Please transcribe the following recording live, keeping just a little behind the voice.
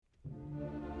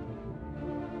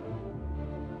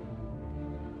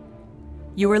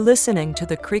You are listening to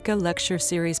the Krika Lecture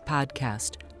Series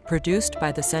podcast, produced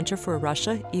by the Center for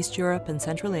Russia, East Europe, and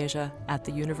Central Asia at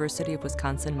the University of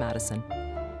Wisconsin-Madison.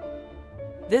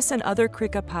 This and other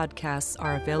Krika podcasts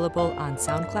are available on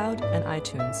SoundCloud and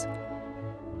iTunes.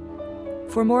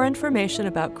 For more information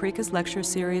about Krika's lecture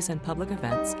series and public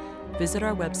events, visit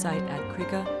our website at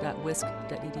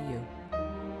krika.wisc.edu.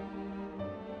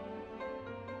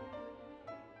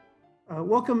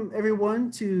 Welcome,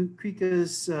 everyone, to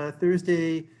Krika's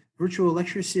Thursday virtual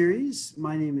lecture series.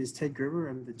 My name is Ted Gerber.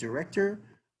 I'm the director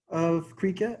of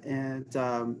Krika, and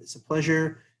it's a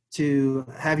pleasure to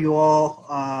have you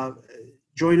all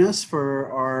join us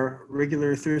for our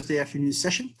regular Thursday afternoon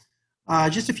session.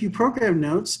 Just a few program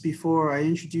notes before I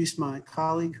introduce my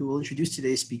colleague who will introduce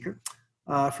today's speaker.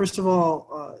 First of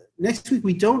all, next week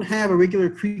we don't have a regular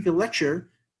Krika lecture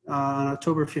on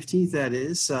October 15th, that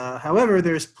is. However,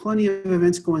 there's plenty of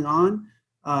events going on.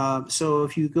 So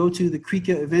if you go to the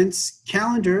Krika events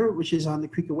calendar, which is on the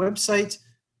Krika website,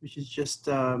 which is just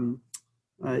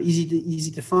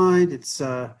easy to find, it's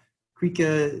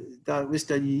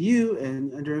krika.wisc.edu,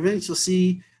 and under events you'll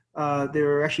see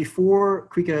there are actually 4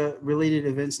 Krika-related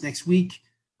events next week,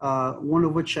 one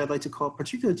of which I'd like to call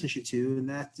particular attention to, and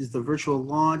that is the virtual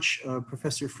launch of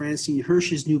Professor Francine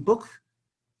Hirsch's new book,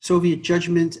 Soviet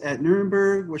Judgment at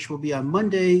Nuremberg, which will be on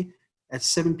Monday at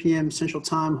 7 p.m. Central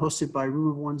Time, hosted by Room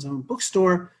of One's Own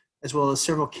Bookstore, as well as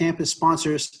several campus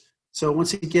sponsors. So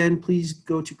once again, please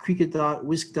go to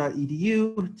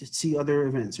krika.wisc.edu to see other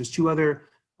events. There's 2 other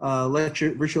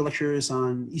virtual lectures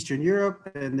on Eastern Europe,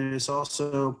 and there's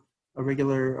also a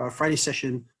regular Friday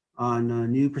session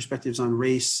on new perspectives on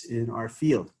race in our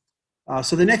field.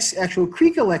 So the next actual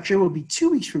Krika lecture will be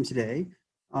 2 weeks from today,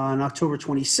 on October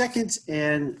 22nd,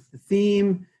 and the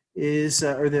theme is,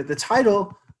 the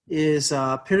title is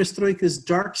Perestroika's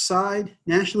Dark Side,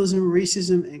 Nationalism,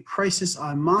 Racism, and Crisis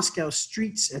on Moscow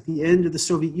Streets at the End of the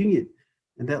Soviet Union.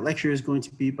 And that lecture is going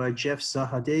to be by Jeff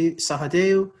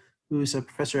Sahadeu, who's a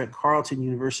professor at Carleton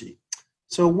University.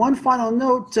 So one final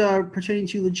note pertaining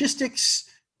to logistics,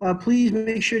 please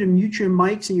make sure to mute your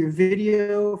mics and your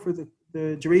video for the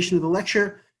duration of the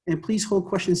lecture. And please hold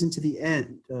questions into the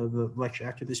end of the lecture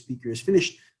after the speaker is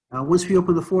finished. Once we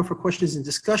open the floor for questions and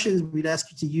discussions, we'd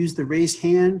ask you to use the raise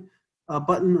hand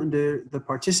button under the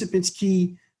participants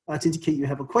key to indicate you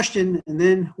have a question. And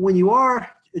then when you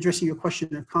are addressing your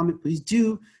question or comment, please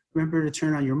do remember to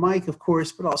turn on your mic, of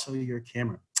course, but also your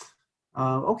camera.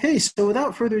 Okay, so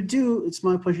without further ado, it's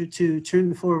my pleasure to turn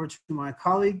the floor over to my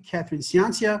colleague, Catherine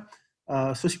Ciancia,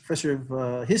 Associate Professor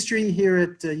of History here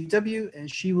at UW,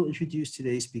 and she will introduce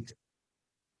today's speaker.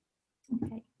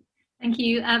 Okay, thank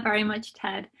you very much,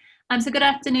 Ted. So good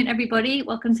afternoon, everybody.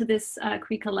 Welcome to this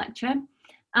Krika lecture.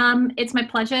 It's my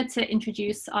pleasure to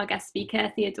introduce our guest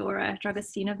speaker, Theodora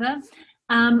Dragostinova.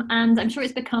 And I'm sure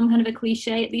it's become kind of a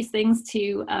cliche at these things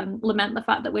to lament the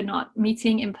fact that we're not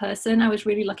meeting in person. I was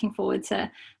really looking forward to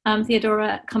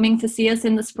Theodora coming to see us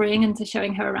in the spring and to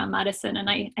showing her around Madison. And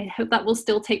I hope that will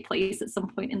still take place at some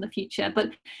point in the future.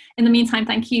 But in the meantime,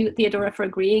 thank you, Theodora, for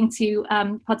agreeing to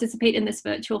participate in this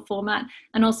virtual format,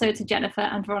 and also to Jennifer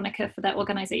and Veronica for their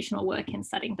organizational work in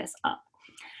setting this up.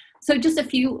 So just a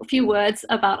few words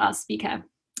about our speaker.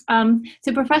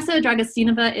 So Professor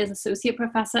Dragostinova is Associate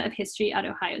Professor of History at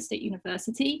Ohio State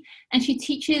University, and she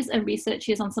teaches and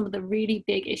researches on some of the really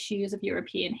big issues of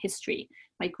European history: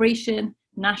 migration,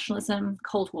 nationalism,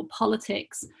 Cold War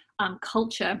politics,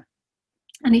 culture,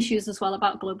 and issues as well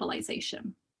about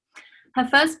globalization. Her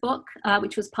first book,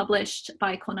 which was published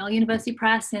by Cornell University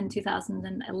Press in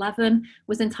 2011,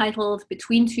 was entitled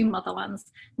Between Two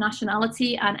Motherlands: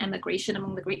 Nationality and Emigration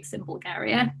Among the Greeks in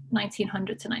Bulgaria,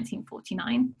 1900 to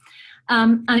 1949.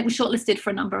 And it was shortlisted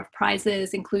for a number of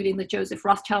prizes, including the Joseph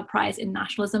Rothschild Prize in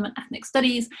Nationalism and Ethnic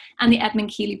Studies and the Edmund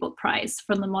Keeley Book Prize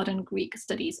from the Modern Greek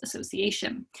Studies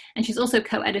Association. And she's also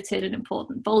co-edited an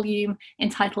important volume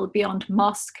entitled Beyond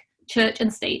Mosque, Church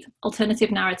and State,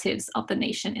 Alternative Narratives of the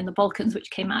Nation in the Balkans, which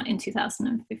came out in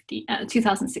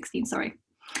 2016. So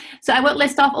I won't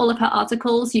list off all of her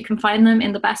articles. You can find them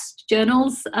in the best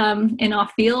journals in our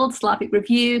field: Slavic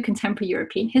Review, Contemporary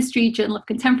European History, Journal of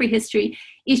Contemporary History,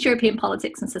 East European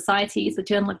Politics and Societies, the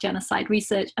Journal of Genocide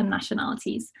Research and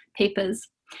Nationalities, Papers.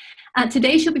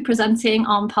 Today she'll be presenting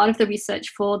on part of the research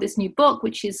for this new book,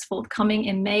 which is forthcoming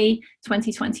in May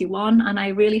 2021. And I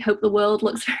really hope the world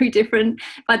looks very different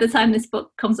by the time this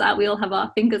book comes out. We all have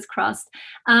our fingers crossed.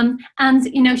 And,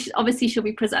 you know, obviously she'll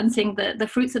be presenting the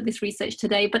fruits of this research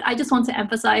today. But I just want to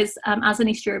emphasize, as an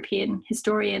East European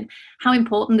historian, how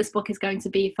important this book is going to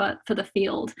be for the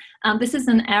field. This is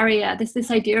an area, this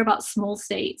idea about small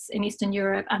states in Eastern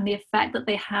Europe and the effect that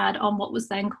they had on what was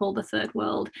then called the Third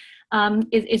World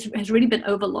has really been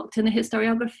overlooked in the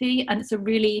historiography, and it's a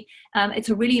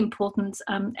really important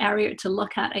area to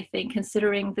look at, I think,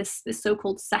 considering this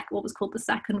so-called what was called the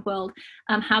Second World,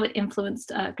 how it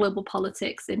influenced global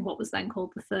politics in what was then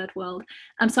called the Third World.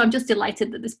 So I'm just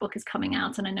delighted that this book is coming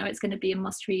out, and I know it's going to be a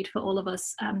must-read for all of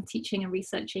us teaching and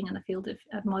researching in the field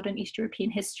of modern East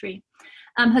European history.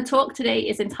 Her talk today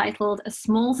is entitled "A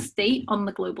Small State on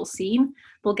the Global Scene,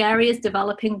 Bulgaria's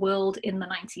Developing World in the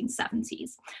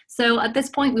 1970s." So at this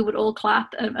point, we would all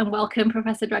clap and welcome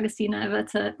Professor Dragostina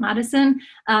to Madison.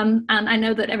 And I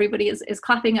know that everybody is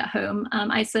clapping at home.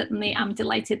 I certainly am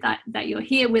delighted that you're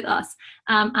here with us.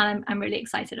 And I'm really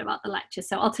excited about the lecture.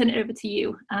 So I'll turn it over to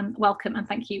you. Welcome and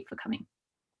thank you for coming.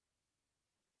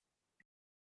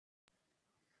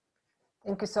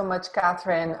 Thank you so much,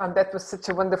 Catherine. That was such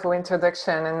a wonderful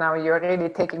introduction, and now you're really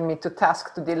taking me to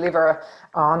task to deliver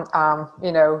on,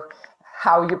 you know,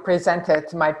 how you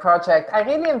presented my project. I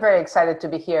really am very excited to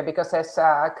be here because, as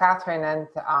Catherine and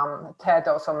Ted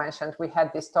also mentioned, we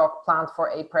had this talk planned for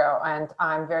April, and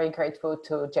I'm very grateful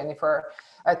to Jennifer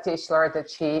Tischler that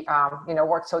she, you know,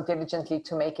 worked so diligently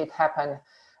to make it happen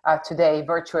today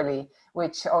virtually,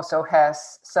 which also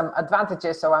has some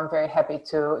advantages. So I'm very happy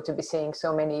to be seeing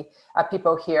so many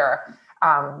people here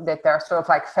that are sort of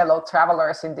like fellow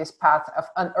travelers in this path of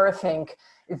unearthing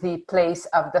the place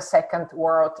of the second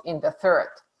world in the third.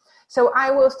 So I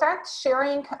will start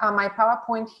sharing my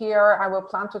PowerPoint here. I will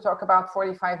plan to talk about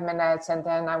 45 minutes, and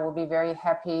then I will be very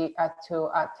happy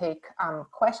to take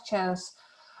questions.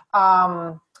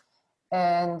 And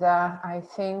I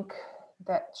think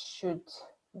that should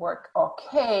work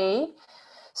okay.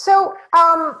 So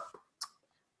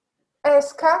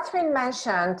as Catherine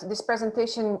mentioned, this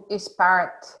presentation is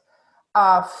part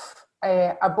of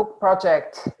a book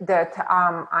project that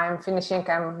I'm finishing.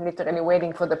 I'm literally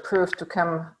waiting for the proof to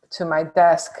come to my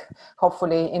desk,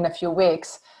 hopefully in a few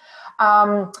weeks,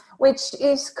 which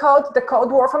is called The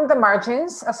Cold War from the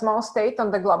Margins, a Small State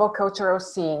on the Global Cultural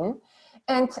Scene.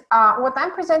 And what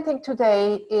I'm presenting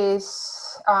today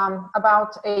is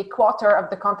about a quarter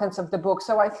of the contents of the book.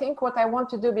 So I think what I want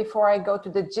to do before I go to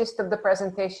the gist of the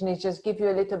presentation is just give you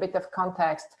a little bit of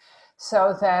context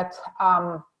so that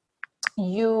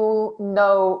you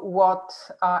know what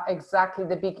exactly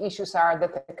the big issues are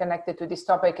that are connected to this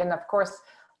topic. And of course,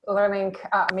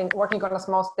 working on a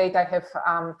small state, I have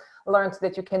learned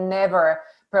that you can never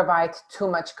provide too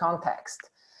much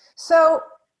context. So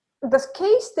the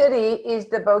case study is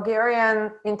the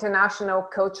Bulgarian international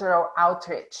cultural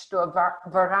outreach to a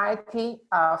variety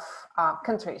of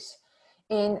countries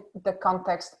in the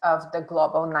context of the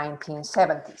global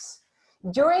 1970s.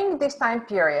 During this time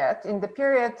period, in the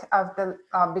period of the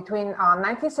between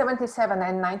 1977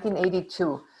 and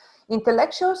 1982,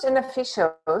 intellectuals and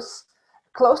officials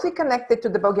closely connected to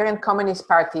the Bulgarian Communist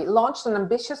Party launched an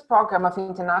ambitious program of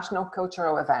international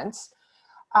cultural events.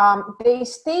 They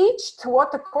staged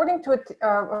what, according to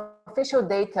official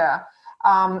data,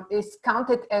 is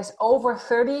counted as over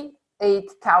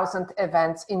 38,000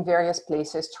 events in various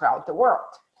places throughout the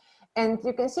world. And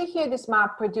you can see here this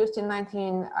map produced in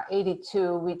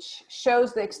 1982, which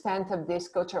shows the extent of this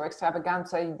cultural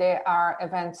extravaganza. There are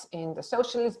events in the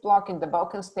socialist bloc, in the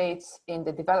Balkan states, in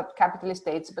the developed capitalist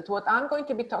states. But what I'm going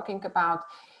to be talking about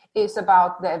is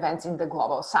about the events in the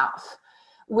global south,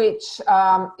 which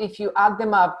if you add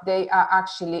them up, they are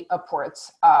actually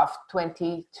upwards of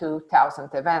 22,000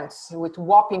 events, with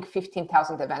whopping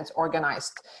 15,000 events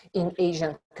organized in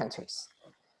Asian countries.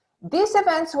 These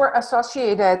events were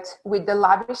associated with the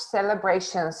lavish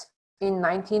celebrations in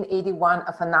 1981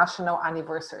 of a national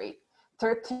anniversary,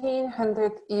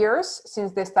 1,300 years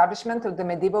since the establishment of the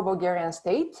medieval Bulgarian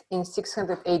state in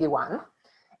 681.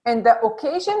 And the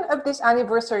occasion of this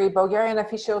anniversary, Bulgarian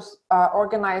officials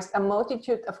organized a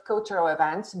multitude of cultural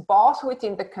events, both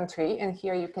within the country, and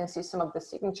here you can see some of the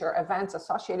signature events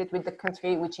associated with the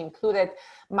country, which included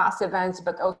mass events,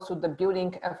 but also the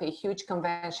building of a huge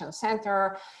convention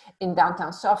center in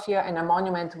downtown Sofia, and a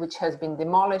monument which has been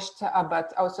demolished,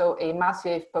 but also a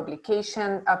massive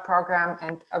publication program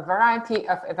and a variety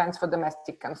of events for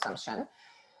domestic consumption.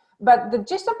 But the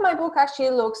gist of my book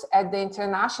actually looks at the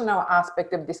international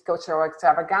aspect of this cultural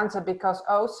extravaganza, because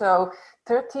also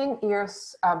 13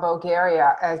 years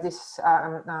Bulgaria, as this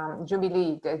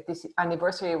jubilee, this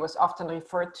anniversary was often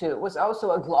referred to, was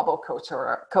also a global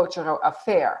cultural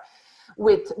affair,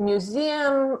 with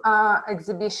museum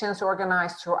exhibitions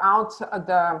organized throughout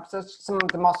some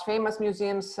of the most famous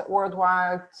museums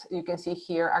worldwide. You can see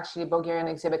here actually Bulgarian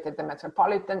exhibit at the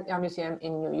Metropolitan Museum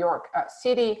in New York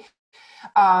City.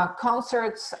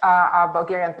 Concerts of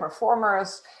Bulgarian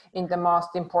performers in the most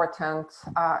important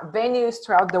venues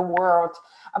throughout the world,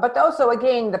 but also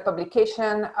again the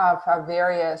publication of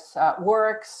various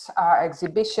works,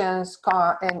 exhibitions,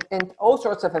 and all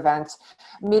sorts of events,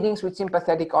 meetings with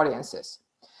sympathetic audiences.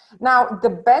 Now, the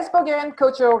best Bulgarian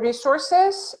cultural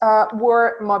resources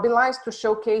were mobilized to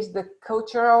showcase the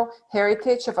cultural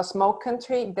heritage of a small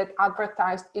country that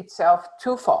advertised itself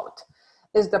twofold: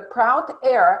 is the proud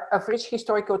heir of rich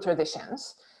historical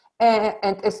traditions,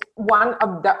 and is one of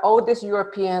the oldest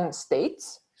European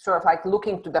states, sort of like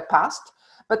looking to the past,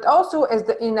 but also as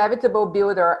the inevitable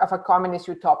builder of a communist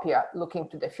utopia looking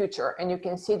to the future. And you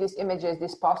can see these images,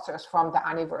 these posters from the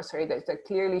anniversary that are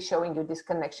clearly showing you this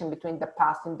connection between the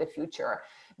past and the future,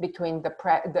 between the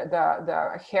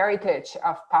heritage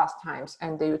of past times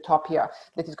and the utopia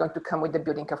that is going to come with the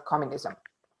building of communism.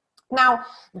 Now,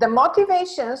 the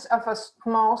motivations of a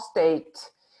small state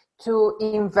to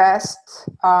invest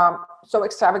so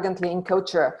extravagantly in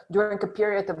culture during a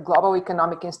period of global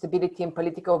economic instability and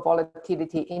political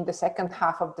volatility in the second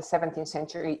half of the 17th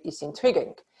century is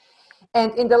intriguing. And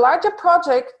in the larger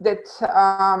project that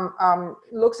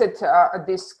looks at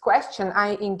this question,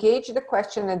 I engage the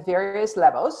question at various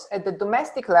levels. At the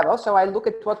domestic level, so I look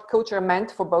at what culture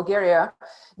meant for Bulgaria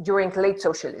during late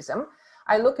socialism.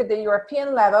 I look at the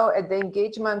European level at the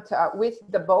engagement with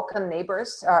the Balkan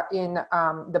neighbors in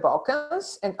the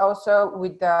Balkans, and also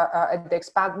with the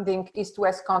expanding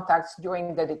East-West contacts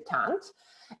during the detente.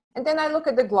 And then I look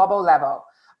at the global level,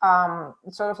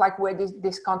 sort of like where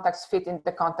these contacts fit in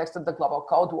the context of the global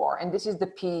Cold War. And this is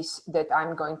the piece that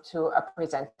I'm going to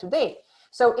present today.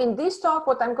 So in this talk,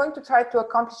 what I'm going to try to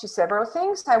accomplish is several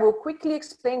things. I will quickly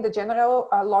explain the general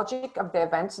logic of the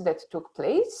events that took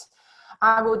place.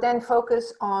 I will then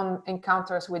focus on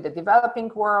encounters with the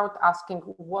developing world, asking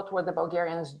what were the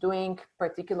Bulgarians doing,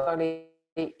 particularly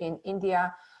in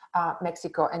India,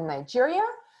 Mexico, and Nigeria.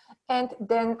 And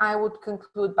then I would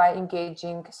conclude by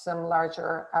engaging some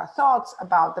larger thoughts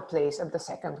about the place of the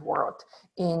Second World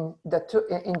in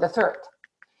the third.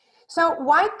 So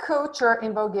why culture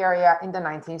in Bulgaria in the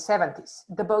 1970s?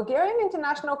 The Bulgarian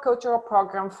International Cultural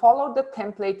Program followed the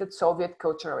templated Soviet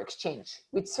cultural exchange,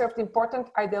 which served important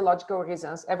ideological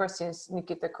reasons ever since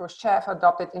Nikita Khrushchev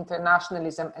adopted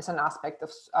internationalism as an aspect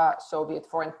of Soviet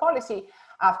foreign policy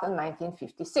after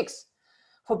 1956.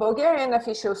 For Bulgarian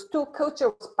officials too, culture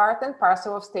was part and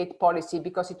parcel of state policy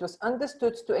because it was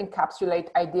understood to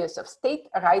encapsulate ideas of state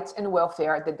rights and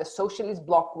welfare that the socialist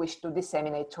bloc wished to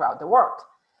disseminate throughout the world.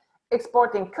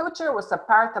 Exporting culture was a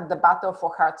part of the battle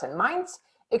for hearts and minds.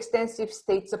 Extensive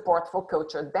state support for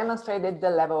culture demonstrated the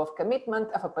level of commitment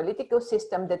of a political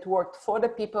system that worked for the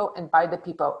people and by the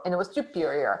people and was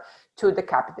superior to the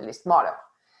capitalist model.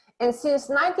 And since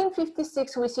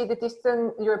 1956, we see that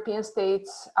Eastern European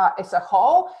states as a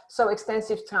whole, so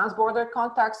extensive transborder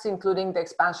contacts, including the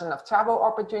expansion of travel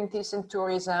opportunities and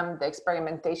tourism, the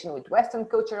experimentation with Western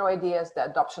cultural ideas, the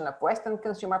adoption of Western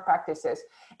consumer practices.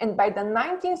 And by the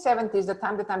 1970s, the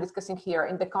time that I'm discussing here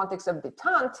in the context of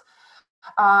detente,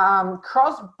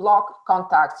 cross-block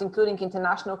contacts, including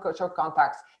international cultural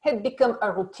contacts, had become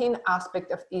a routine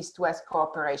aspect of East-West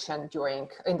cooperation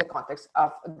in the context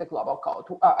of the global Cold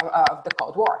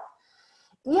War.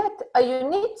 Yet, a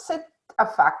unique set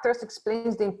of factors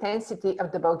explains the intensity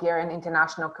of the Bulgarian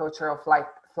international cultural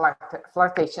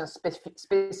flirtation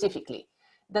specifically.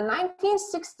 The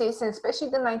 1960s and especially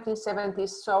the 1970s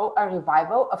saw a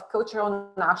revival of cultural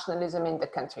nationalism in the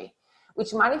country,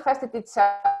 which manifested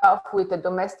itself with a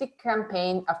domestic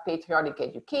campaign of patriotic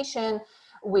education,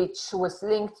 which was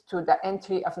linked to the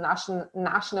entry of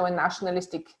national and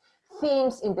nationalistic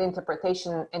themes in the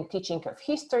interpretation and teaching of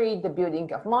history, the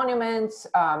building of monuments,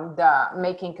 the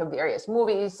making of various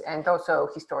movies, and also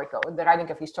the writing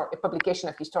of publication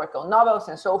of historical novels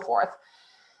and so forth.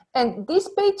 And this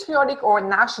patriotic or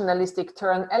nationalistic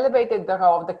turn elevated the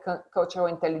role of the cultural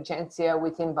intelligentsia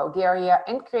within Bulgaria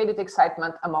and created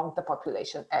excitement among the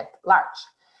population at large.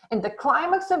 And the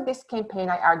climax of this campaign,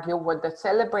 I argue, were the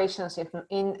celebrations in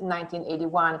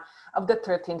 1981 of the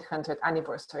 1300th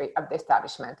anniversary of the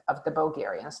establishment of the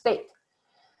Bulgarian state.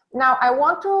 Now, I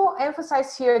want to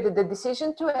emphasize here that the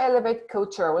decision to elevate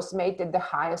culture was made at the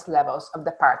highest levels of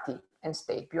the party and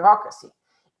state bureaucracy.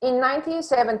 In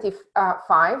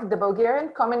 1975, the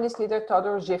Bulgarian communist leader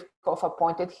Todor Zhivkov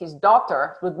appointed his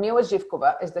daughter, Ludmila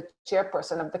Zhivkova, as the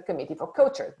chairperson of the Committee for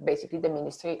Culture, basically the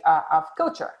Ministry of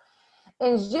Culture.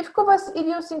 And Zhivkova's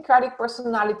idiosyncratic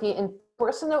personality and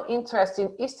personal interest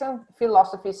in Eastern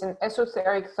philosophies and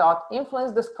esoteric thought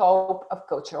influenced the scope of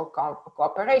cultural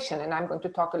cooperation. And I'm going to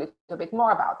talk a little bit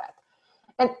more about that.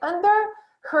 And under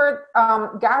her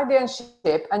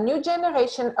guardianship, a new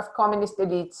generation of communist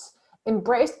elites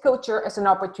embraced culture as an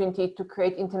opportunity to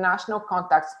create international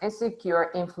contacts and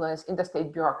secure influence in the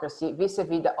state bureaucracy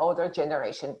vis-a-vis the older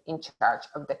generation in charge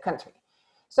of the country.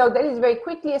 So that is very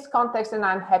quickly as context, and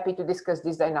I'm happy to discuss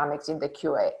these dynamics in the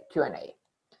Q&A.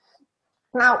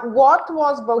 Now, what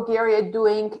was Bulgaria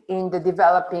doing in the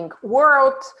developing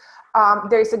world?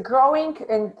 There is a growing,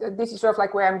 and this is sort of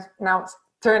like where I'm now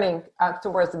turning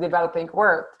towards the developing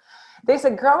world. There's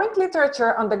a growing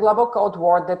literature on the global Cold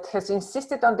War that has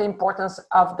insisted on the importance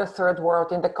of the Third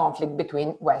World in the conflict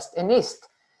between West and East.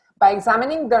 By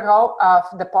examining the role of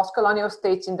the post-colonial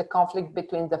states in the conflict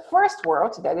between the First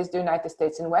World, that is the United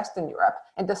States and Western Europe,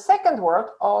 and the Second World,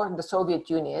 or the Soviet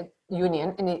Union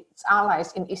and its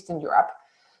allies in Eastern Europe,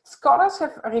 scholars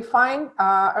have redefined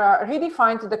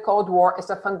the Cold War as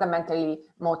a fundamentally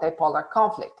multipolar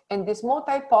conflict. And this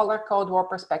multipolar Cold War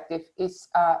perspective is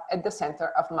at the center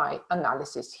of my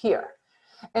analysis here.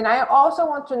 And I also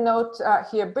want to note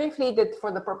here briefly that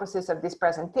for the purposes of this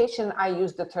presentation, I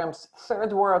use the terms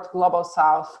Third World, Global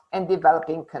South, and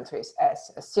developing countries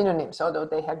as synonyms, although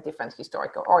they have different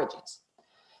historical origins.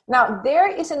 Now, there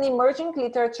is an emerging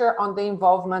literature on the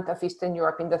involvement of Eastern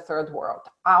Europe in the Third World,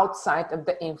 outside of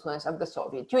the influence of the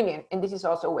Soviet Union. And this is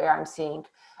also where I'm seeing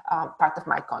part of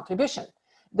my contribution.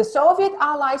 The Soviet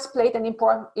allies played an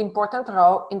important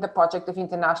role in the project of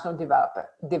international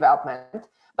development,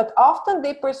 but often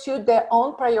they pursued their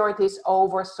own priorities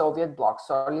over Soviet bloc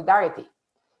solidarity.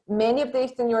 Many of the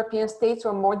Eastern European states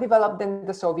were more developed than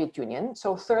the Soviet Union,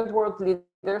 so Third World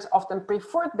leaders often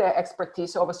preferred their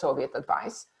expertise over Soviet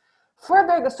advice.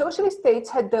 Further, the socialist states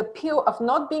had the appeal of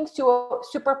not being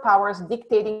superpowers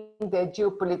dictating their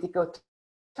geopolitical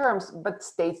terms, but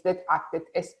states that acted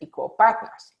as equal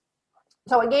partners.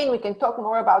 So again, we can talk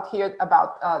more about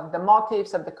the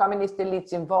motives of the communist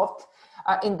elites involved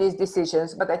in these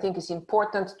decisions, but I think it's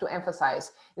important to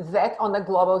emphasize that on the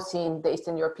global scene, the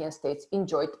Eastern European states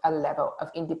enjoyed a level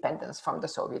of independence from the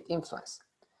Soviet influence.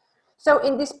 So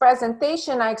in this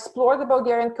presentation, I explore the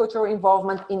Bulgarian cultural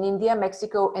involvement in India,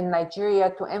 Mexico, and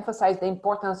Nigeria to emphasize the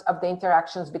importance of the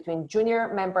interactions between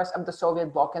junior members of the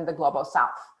Soviet bloc and the global South.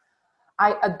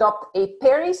 I adopt a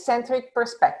pericentric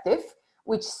perspective,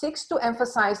 which seeks to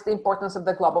emphasize the importance of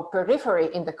the global periphery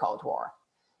in the Cold War.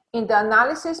 In the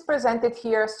analysis presented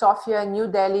here, Sofia, New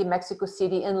Delhi, Mexico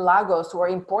City, and Lagos were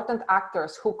important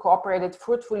actors who cooperated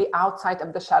fruitfully outside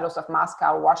of the shadows of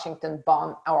Moscow, Washington,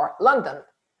 Bonn, or London.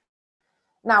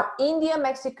 Now, India,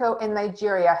 Mexico, and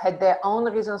Nigeria had their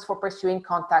own reasons for pursuing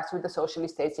contacts with the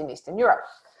socialist states in Eastern Europe.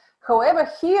 However,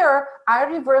 here, I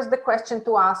reverse the question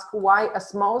to ask why a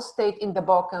small state in the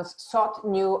Balkans sought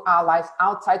new allies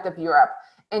outside of Europe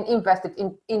and invested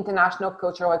in international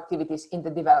cultural activities in the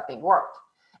developing world.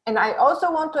 And I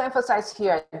also want to emphasize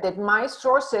here that my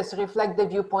sources reflect the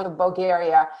viewpoint of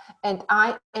Bulgaria, and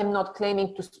I am not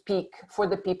claiming to speak for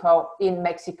the people in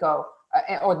Mexico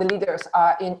or the leaders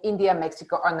in India,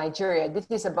 Mexico, or Nigeria. This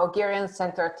is a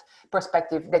Bulgarian-centered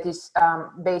perspective that is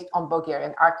based on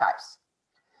Bulgarian archives.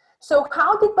 So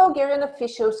how did Bulgarian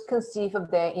officials conceive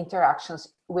of their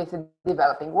interactions with the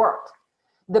developing world?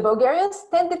 The Bulgarians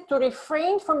tended to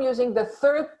refrain from using the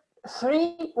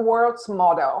three worlds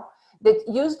model that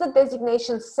used the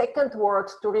designation Second World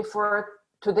to refer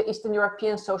to the Eastern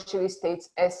European socialist states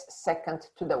as second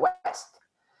to the West.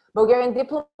 Bulgarian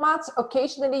diplomats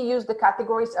occasionally used the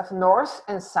categories of North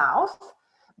and South,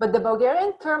 but the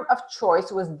Bulgarian term of choice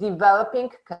was developing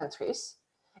countries,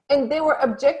 and there were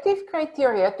objective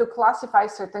criteria to classify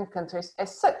certain countries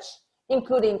as such,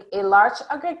 including a large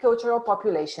agricultural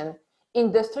population,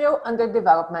 industrial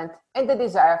underdevelopment, and the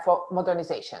desire for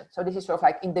modernization. So this is sort of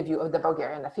like in the view of the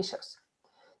Bulgarian officials.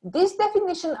 This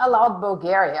definition allowed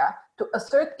Bulgaria to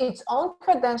assert its own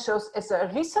credentials as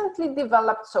a recently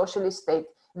developed socialist state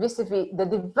vis-a-vis the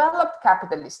developed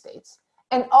capitalist states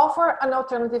and offer an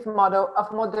alternative model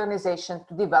of modernization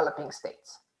to developing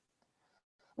states.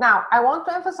 Now, I want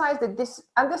to emphasize that this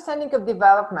understanding of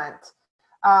development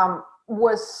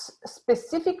was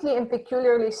specifically and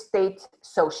peculiarly state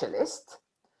socialist.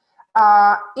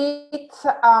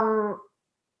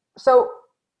 So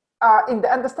in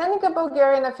the understanding of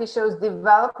Bulgarian officials,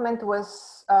 development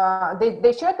was,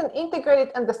 they shared an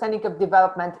integrated understanding of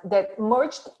development that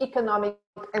merged economic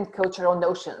and cultural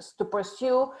notions to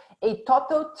pursue a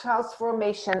total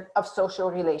transformation of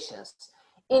social relations,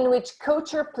 in which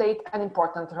culture played an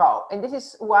important role. And this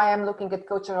is why I'm looking at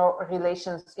cultural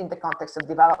relations in the context of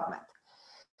development.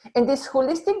 And this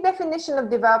holistic definition of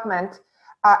development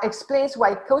explains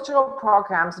why cultural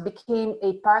programs became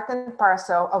a part and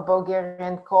parcel of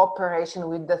Bulgarian cooperation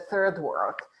with the third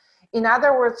world. In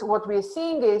other words, what we're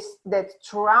seeing is that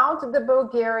throughout the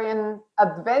Bulgarian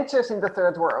adventures in the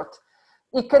third world,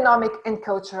 economic and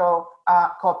cultural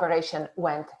cooperation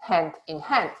went hand in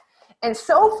hand. And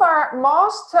so far,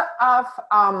 most of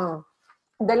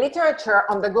the literature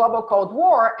on the global Cold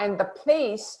War and the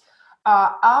place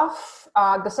of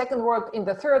the Second World in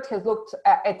the third has looked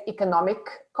at economic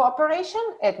cooperation,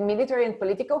 at military and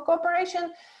political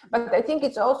cooperation, but I think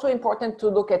it's also important to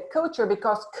look at culture,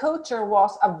 because culture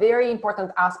was a very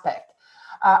important aspect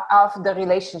of the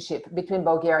relationship between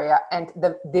Bulgaria and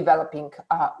the developing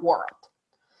world.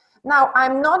 Now,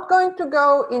 I'm not going to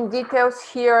go in details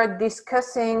here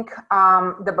discussing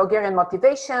the Bulgarian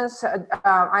motivations.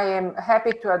 I am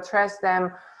happy to address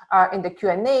them in the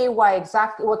Q&A.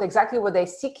 What exactly were they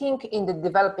seeking in the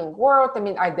developing world? I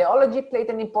mean, ideology played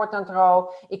an important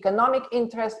role. Economic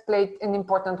interest played an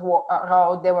important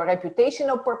role. There were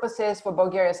reputational purposes for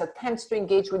Bulgaria's attempts to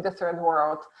engage with the third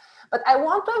world. But I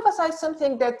want to emphasize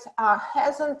something that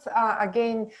hasn't,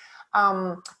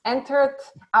 entered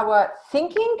our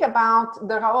thinking about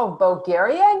the role of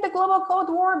Bulgaria in the global Cold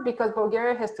War, because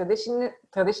Bulgaria has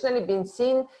traditionally been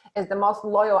seen as the most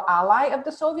loyal ally of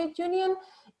the Soviet Union.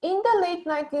 In the late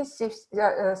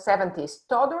 1970s,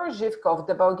 Todor Zhivkov,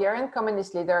 the Bulgarian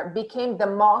communist leader, became the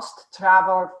most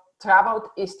traveled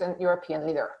Eastern European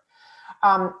leader,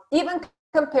 even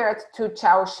compared to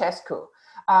Ceausescu.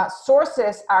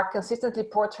 Sources are consistently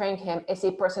portraying him as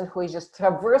a person who is just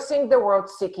traversing the world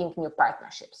seeking new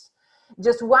partnerships.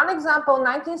 Just one example,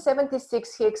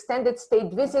 1976, he extended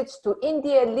state visits to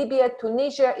India, Libya,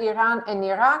 Tunisia, Iran, and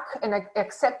Iraq, and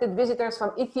accepted visitors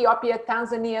from Ethiopia,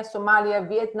 Tanzania, Somalia,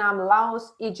 Vietnam,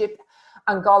 Laos, Egypt,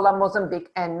 Angola,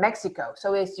 Mozambique, and Mexico.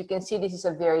 So as you can see, this is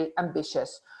a very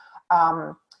ambitious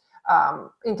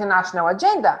international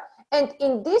agenda. And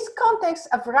in this context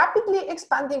of rapidly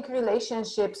expanding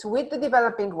relationships with the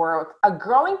developing world, a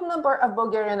growing number of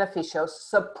Bulgarian officials,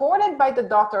 supported by the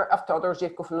daughter of Todor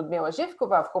Zhivkov, Ludmila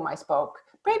Zhivkova, of whom I spoke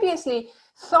previously,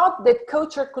 thought that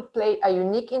culture could play a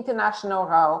unique international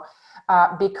role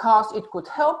because it could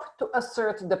help to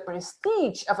assert the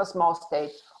prestige of a small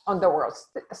state on the world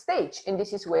stage. And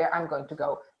this is where I'm going to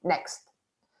go next.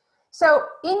 So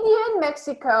India and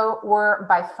Mexico were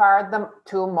by far the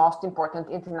two most important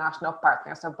international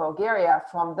partners of Bulgaria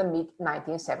from the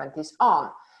mid-1970s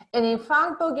on. And in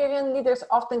fact, Bulgarian leaders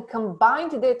often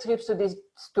combined their trips to these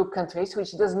two countries,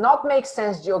 which does not make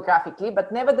sense geographically, but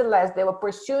nevertheless, they were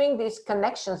pursuing these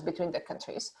connections between the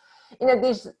countries in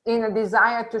a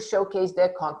desire to showcase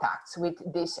their contacts with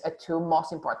these two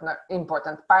most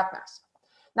important partners.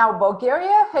 Now,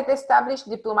 Bulgaria had established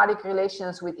diplomatic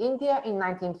relations with India in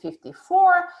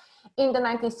 1954. In the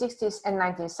 1960s and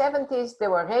 1970s,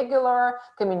 there were regular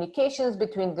communications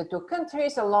between the two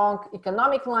countries along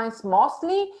economic lines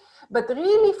mostly, but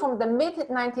really from the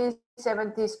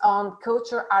mid-1970s on,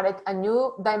 culture added a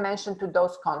new dimension to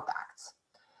those contacts.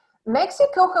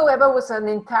 Mexico, however, was an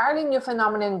entirely new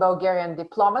phenomenon in Bulgarian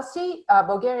diplomacy.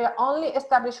 Bulgaria only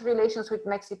established relations with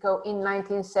Mexico in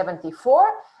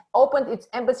 1974, opened its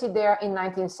embassy there in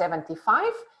 1975.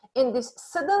 In this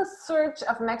sudden surge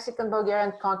of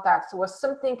Mexican-Bulgarian contacts was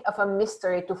something of a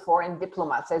mystery to foreign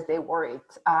diplomats, as they worried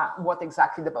what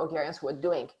exactly the Bulgarians were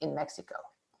doing in Mexico.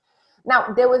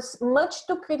 Now, there was much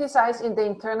to criticize in the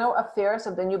internal affairs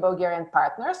of the new Bulgarian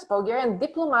partners. Bulgarian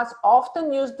diplomats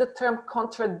often used the term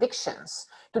contradictions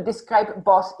to describe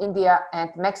both India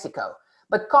and Mexico.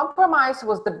 But compromise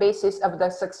was the basis of the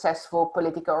successful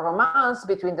political romance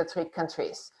between the three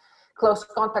countries. Close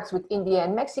contacts with India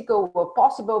and Mexico were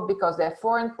possible because their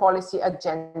foreign policy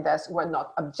agendas were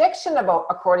not objectionable,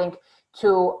 according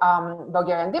to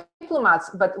Bulgarian diplomats,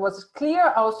 but was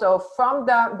clear also from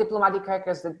the diplomatic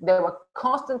records that they were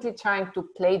constantly trying to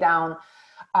play down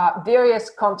various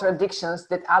contradictions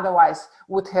that otherwise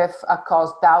would have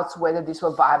caused doubts whether these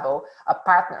were viable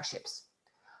partnerships.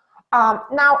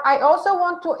 Now, I also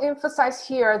want to emphasize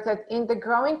here that in the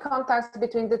growing contacts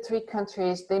between the three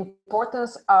countries, the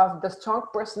importance of the strong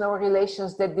personal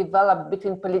relations that developed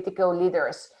between political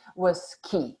leaders was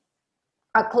key.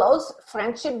 A close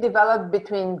friendship developed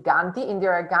between Gandhi,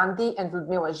 Indira Gandhi, and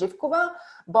Lyudmila Zhivkova,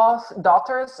 both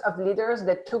daughters of leaders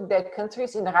that took their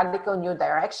countries in radical new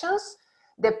directions.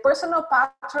 Their personal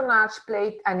patronage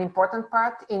played an important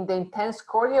part in the intense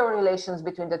cordial relations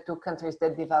between the two countries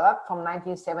that developed from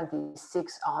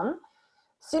 1976 on.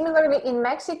 Similarly, in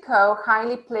Mexico,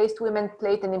 highly placed women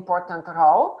played an important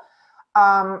role.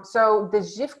 So the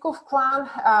Zhivkov clan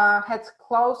had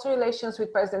close relations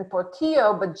with President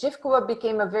Portillo, but Zhivkova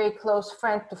became a very close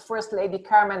friend to First Lady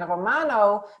Carmen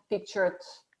Romano, pictured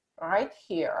right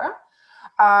here.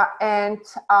 Carmen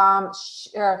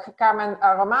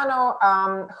Romano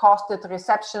hosted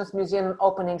receptions, museum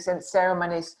openings, and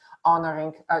ceremonies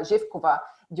honoring Zhivkova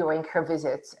during her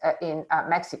visits in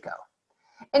Mexico.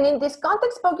 And in this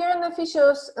context, Bulgarian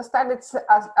officials started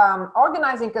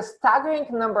organizing a staggering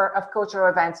number of cultural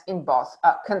events in both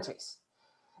countries.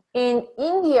 In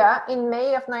India, in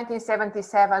May of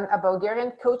 1977, a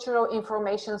Bulgarian Cultural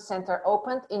Information Center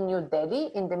opened in New Delhi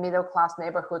in the middle-class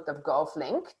neighborhood of Golf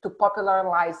Link to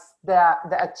popularize the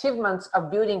achievements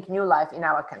of building new life in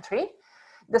our country.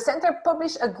 The center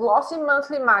published a glossy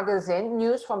monthly magazine,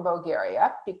 News from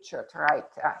Bulgaria, pictured right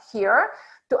here,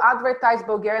 to advertise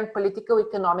Bulgarian political,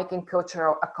 economic, and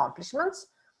cultural accomplishments.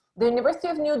 The University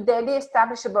of New Delhi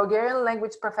established a Bulgarian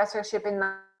language professorship in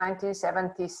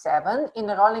 1977,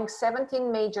 enrolling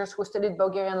 17 majors who studied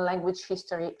Bulgarian language,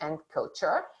 history, and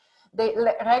culture. They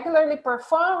regularly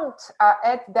performed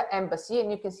at the embassy, and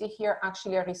you can see here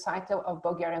actually a recital of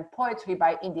Bulgarian poetry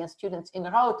by Indian students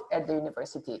enrolled at the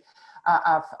University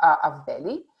of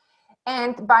Delhi.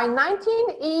 And by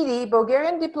 1980,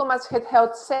 Bulgarian diplomats had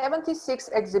held 76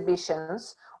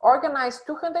 exhibitions, organized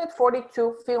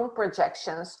 242 film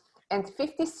projections, and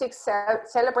 56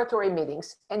 celebratory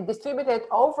meetings, and distributed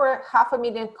over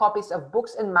 500,000 copies of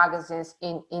books and magazines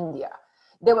in India.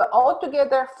 There were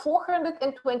altogether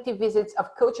 420 visits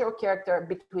of cultural character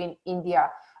between India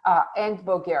and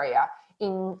Bulgaria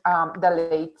in the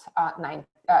late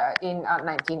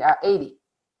 1980.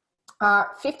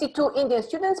 52 Indian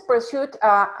students pursued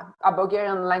a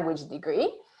Bulgarian language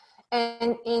degree.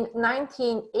 And in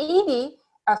 1980,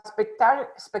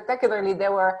 spectacularly,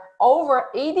 there were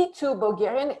over 82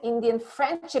 Bulgarian Indian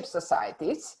friendship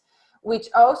societies,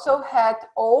 which also had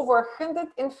over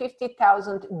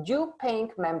 150,000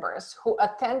 due-paying members who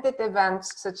attended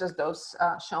events such as those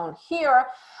shown here,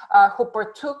 who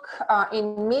partook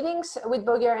in meetings with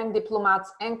Bulgarian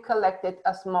diplomats and collected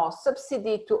a small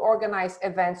subsidy to organize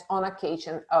events on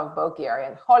occasion of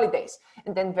Bulgarian holidays.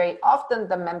 And then very often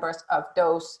the members of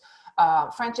those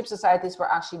friendship societies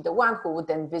were actually the one who would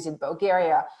then visit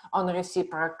Bulgaria on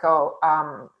reciprocal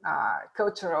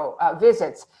cultural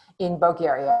visits in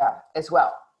Bulgaria as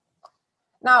well.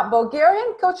 Now,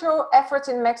 Bulgarian cultural efforts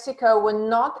in Mexico were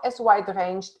not as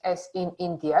wide-ranged as in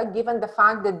India, given the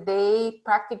fact that they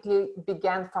practically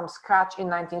began from scratch in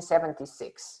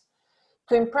 1976.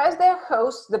 To impress their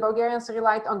hosts, the Bulgarians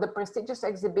relied on the prestigious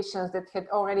exhibitions that had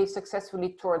already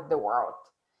successfully toured the world.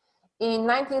 In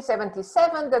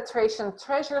 1977, the Thracian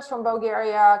treasures from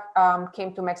Bulgaria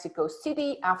came to Mexico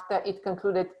City after it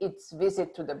concluded its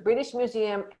visit to the British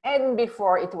Museum and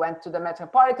before it went to the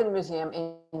Metropolitan Museum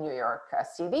in New York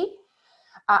City.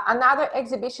 Another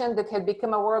exhibition that had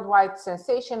become a worldwide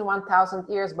sensation, 1000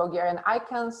 Years Bulgarian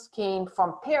Icons, came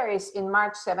from Paris in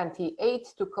March 78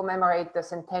 to commemorate the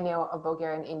centennial of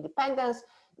Bulgarian independence.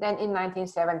 Then in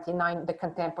 1979, the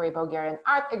Contemporary Bulgarian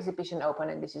Art Exhibition opened,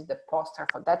 and this is the poster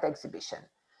for that exhibition.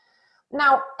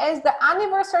 Now, as the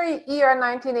anniversary year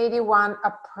 1981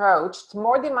 approached,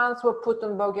 more demands were put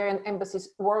on Bulgarian embassies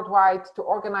worldwide to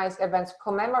organize events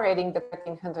commemorating the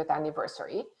 1300th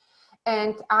anniversary.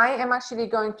 And I am actually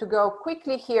going to go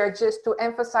quickly here just to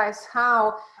emphasize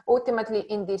how ultimately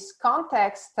in this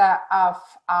context of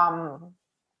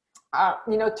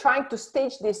trying to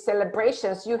stage these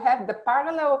celebrations, you have the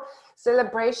parallel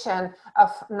celebration of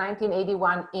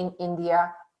 1981 in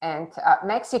India and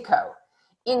Mexico.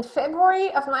 In February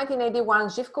of 1981,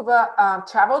 Zhivkova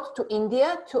traveled to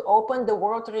India to open the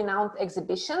world-renowned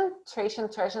exhibition, Thracian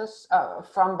Treasures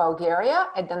from Bulgaria,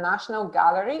 at the National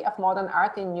Gallery of Modern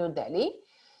Art in New Delhi.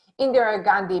 Indira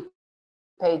Gandhi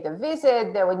paid a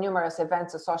visit. There were numerous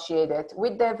events associated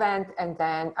with the event. And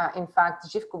then, in fact,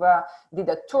 Zhivkova did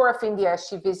a tour of India.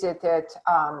 She visited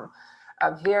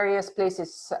various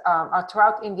places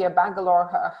throughout India, Bangalore,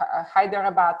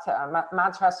 Hyderabad,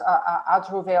 Madras,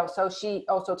 Adruvel. So she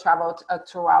also traveled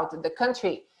throughout the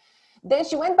country. Then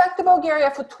she went back to Bulgaria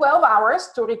for 12 hours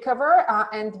to recover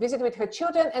and visit with her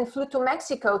children, and flew to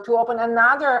Mexico to open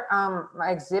another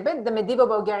exhibit, the Medieval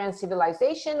Bulgarian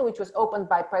Civilization, which was opened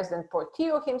by President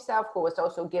Portillo himself, who was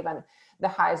also given the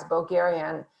highest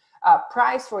Bulgarian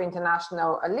prize for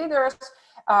international leaders.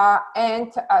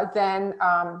 Then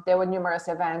there were numerous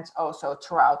events also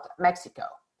throughout Mexico.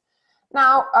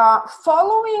 Now,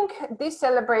 following these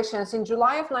celebrations, in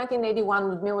July of 1981,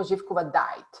 Ludmila Zhivkova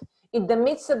died in the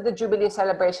midst of the Jubilee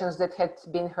celebrations that had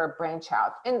been her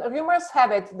brainchild. And rumors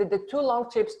have it that the 2 long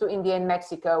trips to India and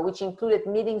Mexico, which included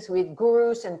meetings with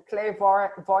gurus and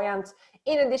clairvoyants,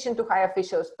 in addition to high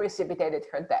officials, precipitated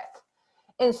her death.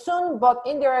 And soon, both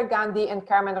Indira Gandhi and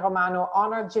Carmen Romano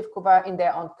honored Zhivkova in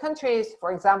their own countries.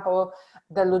 For example,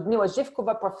 the Ludmila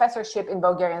Zhivkova Professorship in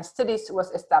Bulgarian Studies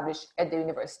was established at the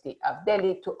University of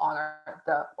Delhi to honor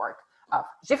the work of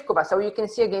Zhivkova. So you can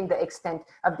see again the extent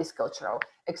of this cultural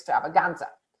extravaganza.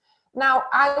 Now,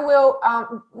 I will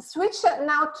switch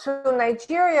now to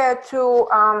Nigeria to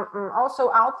also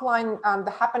outline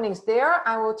the happenings there.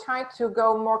 I will try to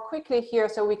go more quickly here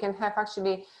so we can have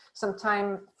actually some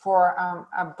time for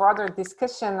a broader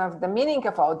discussion of the meaning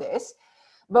of all this.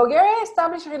 Bulgaria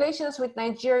established relations with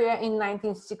Nigeria in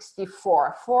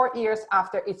 1964, 4 years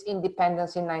after its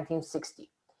independence in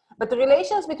 1960. But the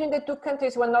relations between the 2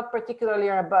 countries were not particularly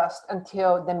robust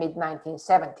until the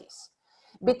mid-1970s.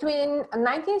 Between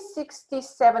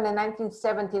 1967 and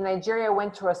 1970, Nigeria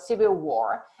went through a civil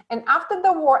war. And after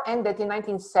the war ended in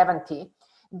 1970,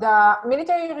 the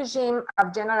military regime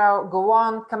of General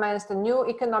Gowon commenced new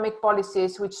economic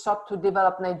policies which sought to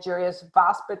develop Nigeria's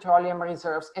vast petroleum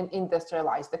reserves and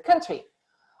industrialize the country.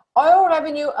 Oil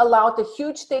revenue allowed a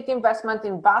huge state investment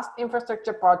in vast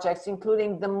infrastructure projects,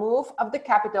 including the move of the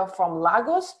capital from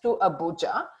Lagos to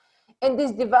Abuja. And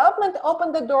this development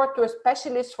opened the door to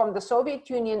specialists from the Soviet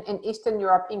Union and Eastern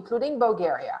Europe, including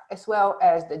Bulgaria, as well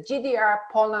as the GDR,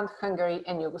 Poland, Hungary,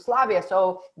 and Yugoslavia.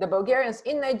 So the Bulgarians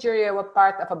in Nigeria were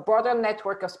part of a broader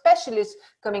network of specialists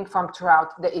coming from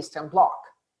throughout the Eastern Bloc.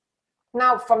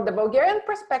 Now, from the Bulgarian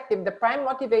perspective, the prime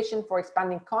motivation for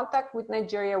expanding contact with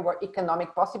Nigeria were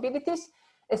economic possibilities,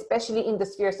 especially in the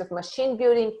spheres of machine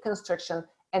building, construction,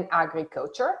 and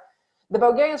agriculture. The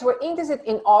Bulgarians were interested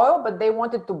in oil, but they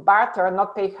wanted to barter,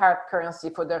 not pay hard currency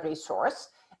for the resource.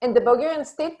 And the Bulgarian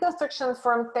state construction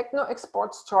firm Techno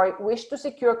Exportstroy wished to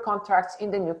secure contracts in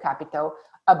the new capital,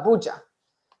 Abuja.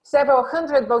 Several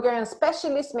hundred Bulgarian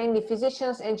specialists, mainly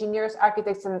physicians, engineers,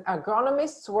 architects, and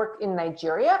agronomists, worked in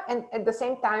Nigeria. And at the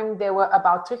same time, there were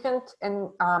about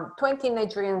 320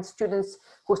 Nigerian students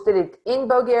who studied in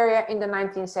Bulgaria in the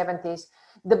 1970s.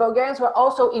 The Bulgarians were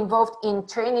also involved in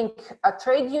training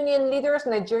trade union leaders,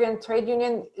 Nigerian trade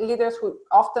union leaders who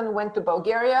often went to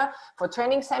Bulgaria for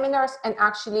training seminars. And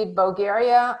actually,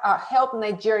 Bulgaria helped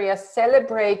Nigeria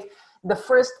celebrate the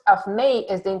 1st of May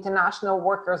as the International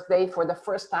Workers' Day for the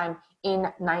first time in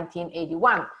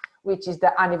 1981, which is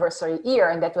the anniversary year.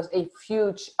 And that was a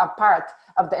huge part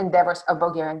of the endeavors of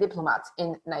Bulgarian diplomats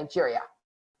in Nigeria.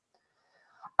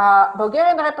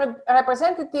 Bulgarian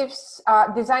representatives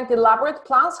designed elaborate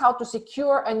plans how to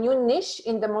secure a new niche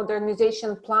in the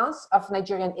modernization plans of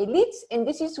Nigerian elites. And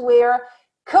this is where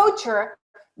culture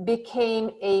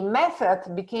became a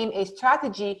method, became a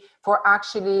strategy for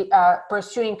actually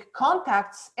pursuing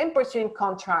contacts and pursuing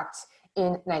contracts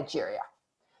in Nigeria.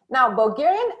 Now,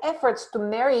 Bulgarian efforts to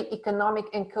marry economic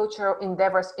and cultural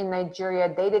endeavors in Nigeria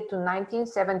dated to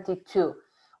 1972.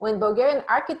 When Bulgarian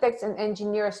architects and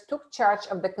engineers took charge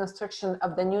of the construction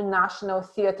of the new National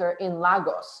Theatre in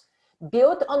Lagos,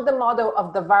 built on the model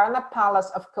of the Varna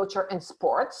Palace of Culture and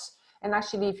Sports. And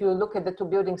actually, if you look at the 2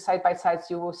 buildings side by side,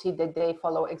 you will see that they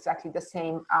follow exactly the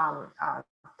same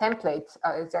template.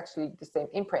 It's actually the same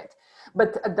imprint.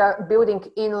 But the building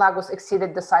in Lagos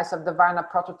exceeded the size of the Varna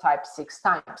prototype 6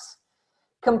 times.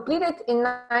 Completed in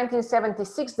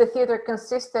 1976, the theater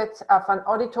consisted of an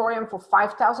auditorium for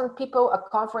 5,000 people, a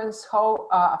conference hall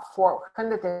for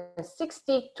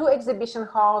 160, 2 exhibition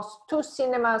halls, 2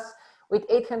 cinemas with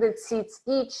 800 seats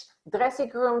each,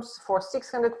 dressing rooms for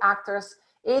 600 actors,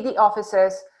 80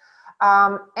 offices.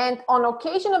 And on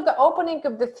occasion of the opening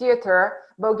of the theater,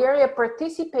 Bulgaria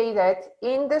participated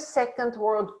in the Second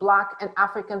World Black and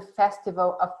African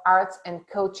Festival of Arts and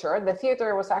Culture. The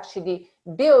theater was actually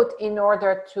built in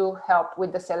order to help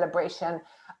with the celebration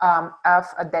of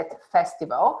that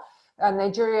festival.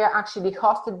 Nigeria actually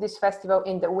hosted this festival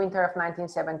in the winter of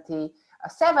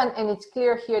 1977, and it's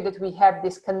clear here that we have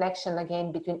this connection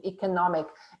again between economic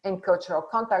and cultural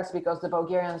contacts because the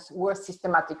Bulgarians were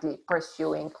systematically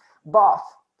pursuing both.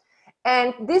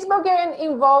 And this Bulgarian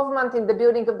involvement in the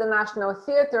building of the National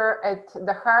Theatre at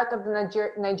the heart of the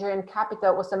Nigerian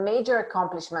capital was a major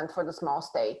accomplishment for the small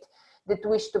state that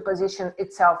wished to position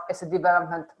itself as a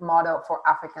development model for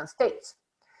African states.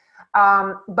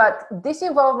 But this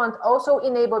involvement also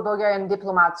enabled Bulgarian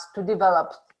diplomats to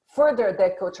develop further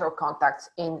their cultural contacts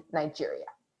in Nigeria.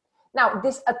 Now,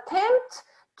 this attempt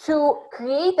to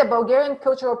create a Bulgarian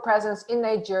cultural presence in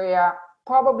Nigeria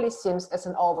probably seems as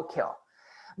an overkill,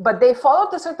 but they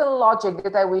followed a certain logic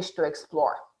that I wish to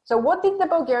explore. So what did the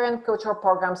Bulgarian cultural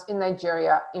programs in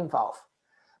Nigeria involve?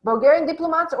 Bulgarian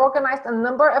diplomats organized a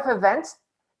number of events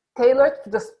tailored to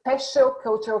the special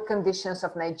cultural conditions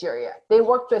of Nigeria. They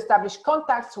worked to establish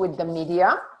contacts with the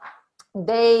media.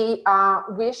 They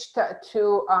wished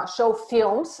to show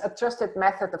films, a trusted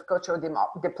method of cultural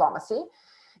diplomacy.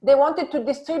 They wanted to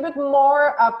distribute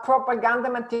more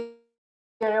propaganda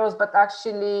materials, but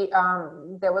actually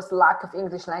there was lack of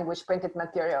English language printed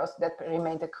materials that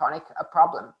remained a chronic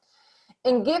problem.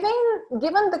 And given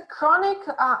the chronic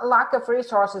lack of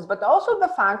resources, but also the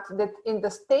fact that in the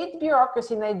state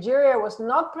bureaucracy, Nigeria was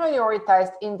not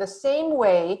prioritized in the same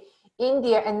way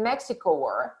India and Mexico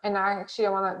were, and I actually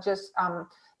want to just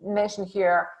mention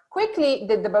here quickly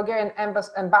that the Bulgarian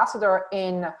ambassador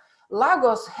in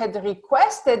Lagos had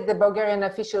requested the Bulgarian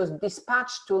officials dispatch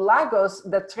to Lagos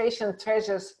the Thracian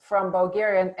treasures from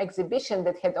Bulgarian exhibition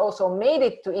that had also made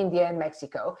it to India and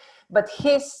Mexico. But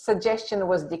his suggestion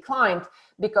was declined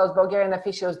because Bulgarian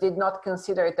officials did not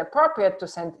consider it appropriate to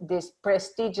send this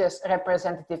prestigious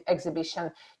representative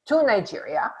exhibition to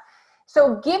Nigeria.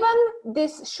 So given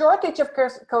this shortage of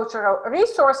cultural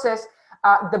resources,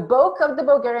 the bulk of the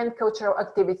Bulgarian cultural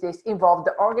activities involved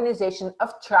the organization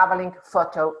of traveling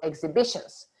photo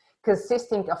exhibitions,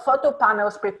 consisting of photo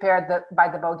panels prepared by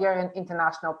the Bulgarian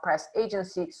international press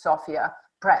agency, Sofia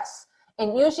Press.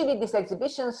 And usually these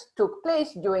exhibitions took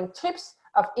place during trips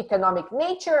of economic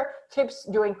nature, trips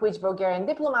during which Bulgarian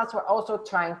diplomats were also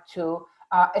trying to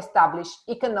establish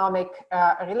economic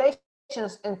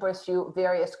relations and pursue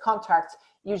various contracts,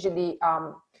 usually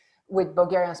with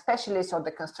Bulgarian specialists or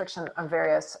the construction of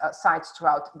various sites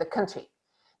throughout the country.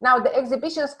 Now, the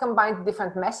exhibitions combined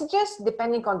different messages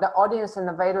depending on the audience and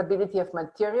availability of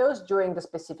materials during the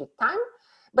specific time,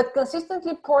 but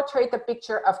consistently portrayed a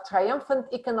picture of triumphant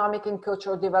economic and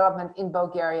cultural development in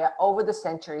Bulgaria over the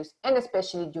centuries, and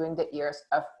especially during the years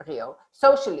of real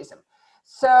socialism.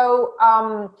 So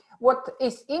what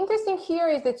is interesting here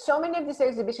is that so many of these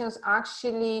exhibitions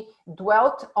actually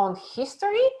dwelt on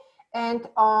history and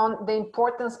on the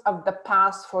importance of the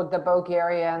past for the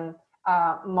Bulgarian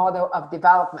model of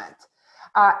development.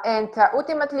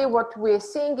 Ultimately, what we're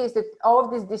seeing is that all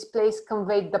of these displays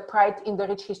conveyed the pride in the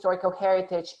rich historical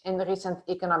heritage and recent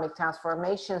economic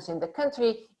transformations in the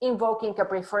country, invoking a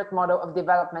preferred model of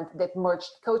development that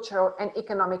merged cultural and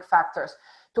economic factors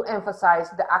to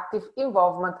emphasize the active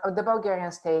involvement of the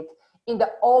Bulgarian state in the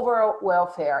overall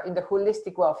welfare, in the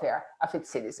holistic welfare of its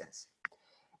citizens.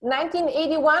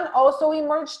 1981 also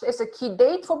emerged as a key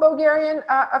date for Bulgarian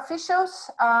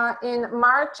officials. In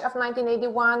March of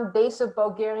 1981, Days of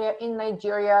Bulgaria in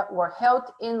Nigeria were held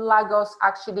in Lagos,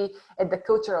 actually at the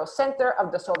Cultural Center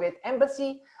of the Soviet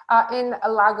Embassy in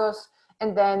Lagos.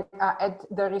 And then at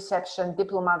the reception,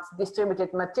 diplomats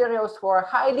distributed materials for a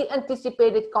highly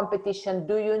anticipated competition,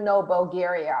 Do You Know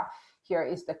Bulgaria? Here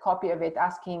is the copy of it,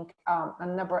 asking a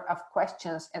number of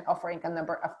questions and offering a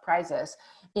number of prizes,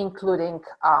 including,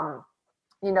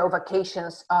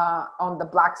 vacations on the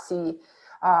Black Sea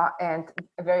and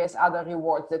various other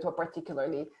rewards that were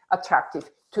particularly attractive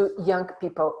to young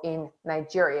people in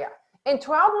Nigeria. And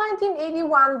throughout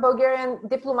 1981, Bulgarian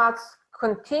diplomats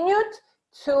continued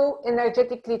to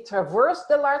energetically traverse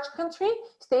the large country,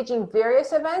 staging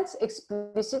various events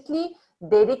explicitly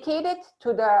dedicated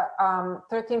to the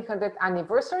 1300th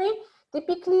anniversary.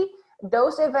 Typically,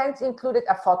 those events included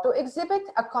a photo exhibit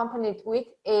accompanied with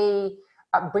a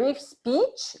brief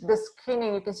speech, the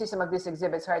screening, you can see some of these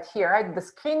exhibits right here, right? The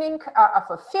screening of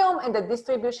a film and the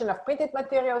distribution of printed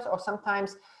materials, or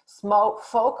sometimes small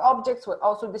folk objects were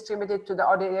also distributed to the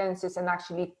audiences, and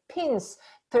actually pins,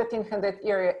 1300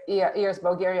 years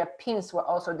Bulgaria pins were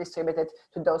also distributed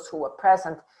to those who were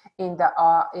present in the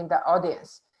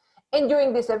audience. And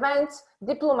during these events,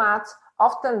 diplomats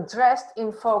often dressed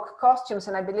in folk costumes,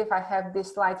 and I believe I have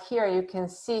this slide here. You can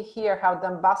see here how the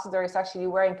ambassador is actually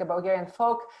wearing a Bulgarian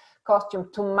folk costume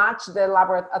to match the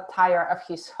elaborate attire of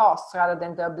his host rather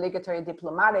than the obligatory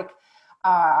diplomatic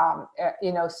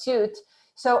suit.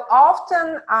 So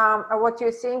often what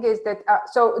you're seeing is that,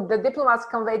 so the diplomats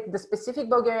conveyed the specific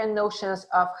Bulgarian notions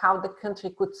of how the country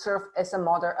could serve as a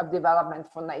model of development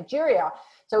for Nigeria.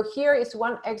 So here is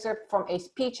one excerpt from a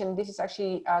speech, and this is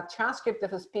actually a transcript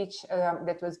of a speech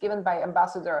that was given by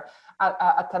Ambassador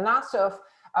Atanasov,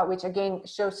 which again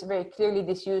shows very clearly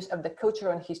this use of the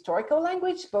cultural and historical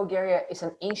language. Bulgaria is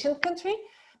an ancient country,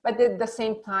 but at the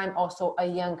same time also a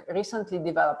young, recently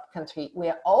developed country. We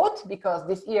are old because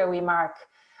this year we mark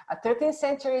 13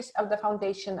 centuries of the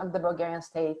foundation of the Bulgarian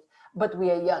state, but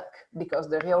we are young because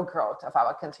the real growth of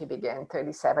our country began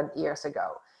 37 years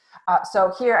ago.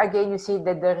 So here again, you see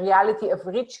that the reality of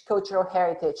rich cultural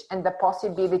heritage and the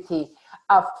possibility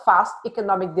of fast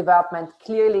economic development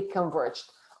clearly converged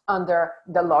under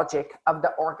the logic of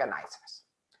the organizers.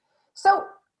 So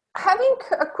having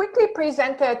quickly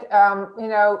presented,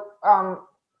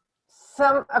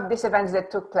 some of these events that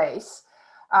took place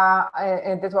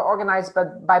and that were organized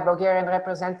by Bulgarian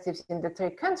representatives in the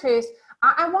three countries,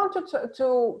 I wanted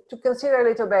to consider a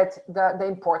little bit the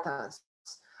importance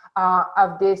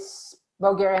of this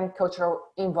Bulgarian cultural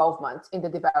involvement in the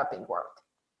developing world.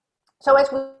 So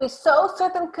as we saw,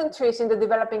 certain countries in the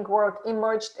developing world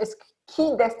emerged as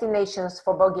key destinations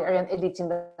for Bulgarian elites in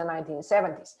the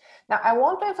 1970s. Now, I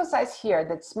want to emphasize here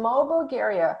that small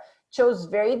Bulgaria chose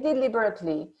very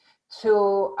deliberately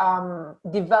to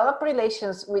develop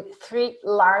relations with three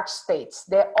large states.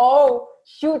 They're all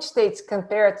huge states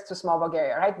compared to small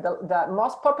Bulgaria, right? The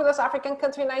most populous African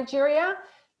country, Nigeria,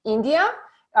 India,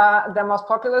 the most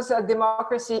populous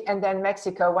democracy, and then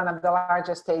Mexico, one of the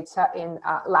largest states in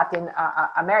Latin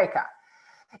America.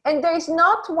 And there is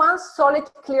not one solid,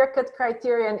 clear-cut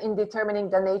criterion in determining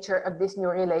the nature of these new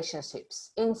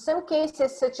relationships. In some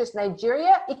cases, such as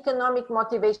Nigeria, economic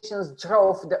motivations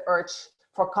drove the urge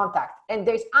for contact. And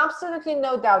there's absolutely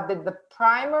no doubt that the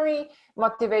primary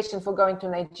motivation for going to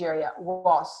Nigeria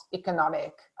was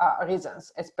economic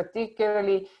reasons, as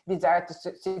particularly desire to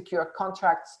secure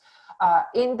contracts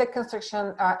in the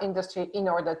construction industry in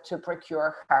order to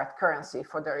procure hard currency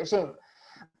for the regime.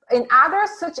 In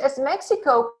others, such as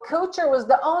Mexico, culture was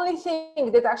the only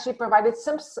thing that actually provided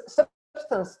some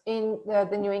substance in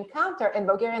the new encounter, and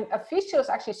Bulgarian officials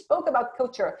actually spoke about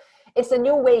culture as a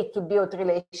new way to build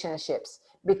relationships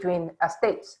between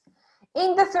states.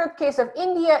 In the third case of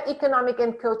India, economic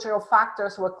and cultural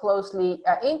factors were closely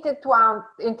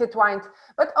intertwined,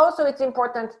 but also it's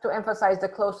important to emphasize the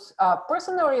close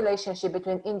personal relationship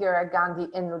between Indira Gandhi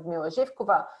and Ludmila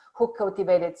Zhivkova, who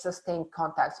cultivated sustained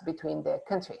contacts between their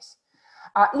countries.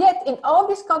 Yet in all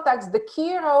these contacts, the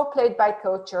key role played by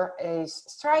culture is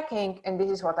striking, and this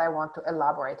is what I want to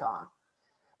elaborate on.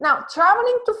 Now,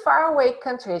 traveling to faraway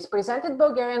countries presented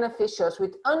Bulgarian officials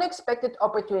with unexpected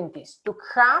opportunities to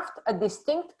craft a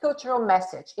distinct cultural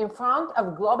message in front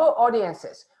of global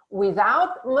audiences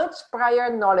without much prior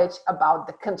knowledge about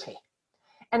the country.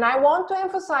 And I want to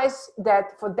emphasize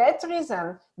that for that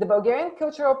reason, the Bulgarian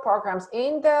cultural programs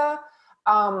in the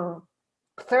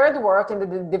third world, in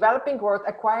the developing world,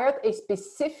 acquired a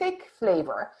specific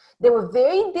flavor. They were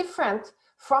very different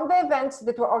from the events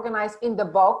that were organized in the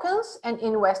Balkans and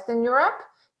in Western Europe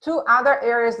to other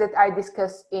areas that I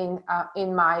discuss in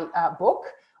my book,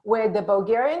 where the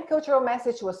Bulgarian cultural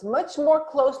message was much more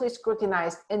closely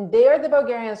scrutinized, and there the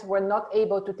Bulgarians were not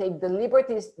able to take the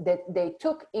liberties that they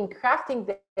took in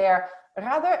crafting their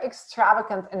rather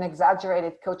extravagant and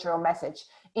exaggerated cultural message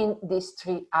in these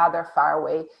three other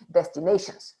faraway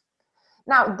destinations.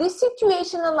 Now, this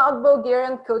situation allowed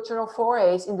Bulgarian cultural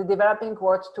forays in the developing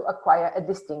world to acquire a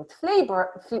distinct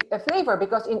flavor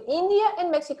because in India and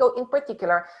Mexico in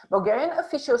particular, Bulgarian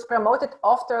officials promoted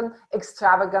often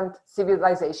extravagant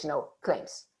civilizational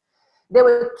claims. There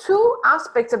were two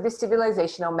aspects of this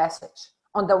civilizational message.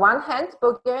 On the one hand,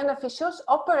 Bulgarian officials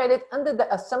operated under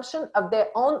the assumption of their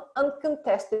own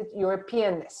uncontested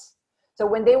Europeanness. So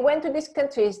when they went to these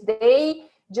countries, they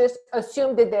just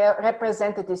assumed that they're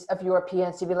representatives of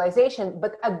European civilization,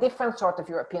 but a different sort of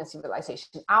European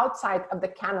civilization outside of the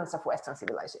canons of Western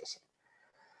civilization.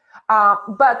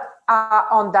 But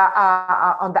on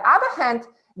the other hand,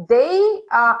 they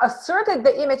asserted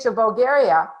the image of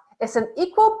Bulgaria as an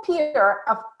equal peer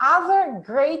of other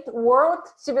great world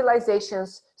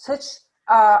civilizations, such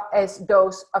as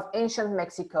those of ancient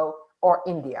Mexico or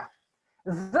India.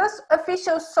 Thus,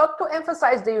 officials sought to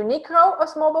emphasize the unique role of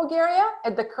small Bulgaria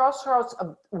at the crossroads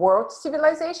of world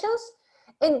civilizations,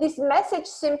 and this message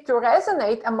seemed to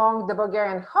resonate among the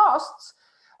Bulgarian hosts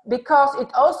because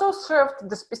it also served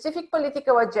the specific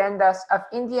political agendas of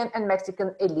Indian and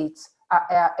Mexican elites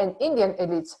at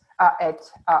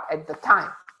the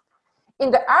time.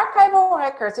 In the archival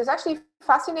records, it's actually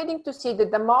fascinating to see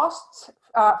that the most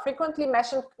frequently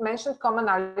mentioned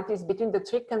commonalities between the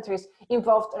three countries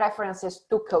involved references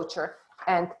to culture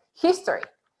and history.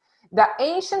 The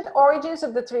ancient origins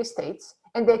of the three states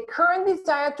and their current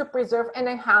desire to preserve and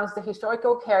enhance the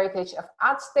historical heritage of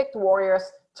Aztec warriors,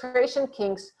 Thracian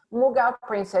kings, Mughal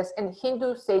princes, and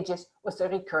Hindu sages was a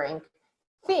recurring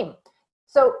theme.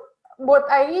 So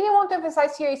what I really want to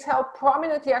emphasize here is how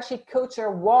prominently actually culture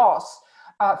was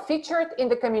featured in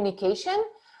the communication.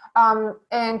 What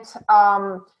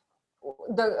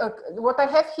I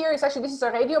have here is actually, this is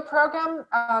a radio program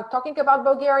talking about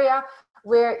Bulgaria,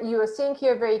 where you are seeing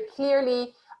here very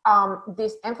clearly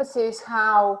this emphasis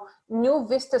how new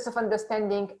vistas of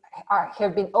understanding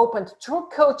have been opened through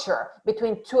culture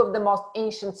between two of the most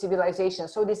ancient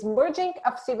civilizations. So this merging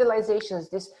of civilizations,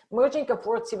 this merging of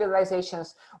world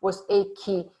civilizations was a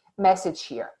key message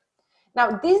here.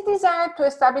 Now, this desire to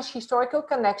establish historical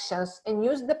connections and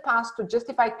use the past to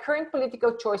justify current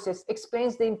political choices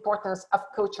explains the importance of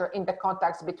culture in the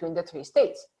context between the three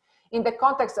states. In the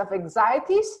context of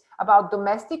anxieties about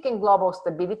domestic and global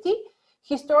stability,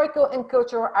 historical and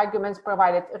cultural arguments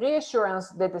provided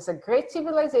reassurance that as a great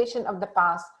civilization of the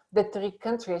past, the three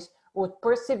countries would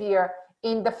persevere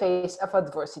in the face of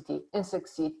adversity and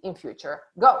succeed in future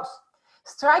goals.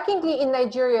 Strikingly, in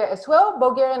Nigeria as well,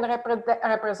 Bulgarian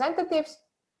representatives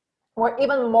were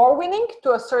even more willing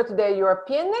to assert their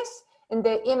Europeanness and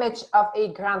their image of a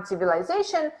grand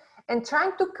civilization, and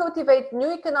trying to cultivate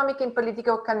new economic and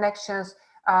political connections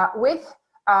with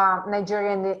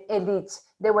Nigerian elites.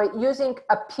 They were using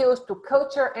appeals to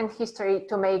culture and history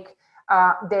to make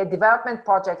their development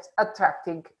projects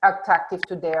attractive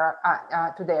to their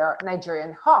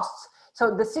Nigerian hosts.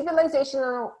 So the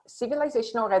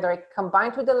civilizational rhetoric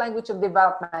combined with the language of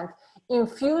development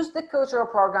infused the cultural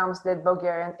programs that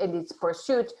Bulgarian elites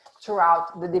pursued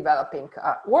throughout the developing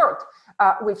world,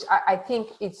 which I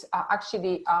think is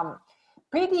actually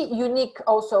pretty unique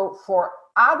also for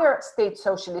other state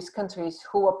socialist countries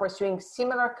who are pursuing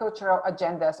similar cultural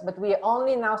agendas, but we are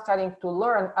only now starting to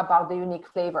learn about the unique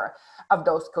flavor of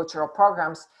those cultural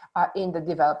programs in the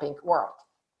developing world.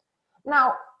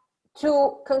 Now,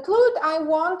 to conclude, I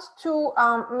want to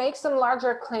make some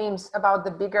larger claims about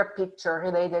the bigger picture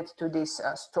related to this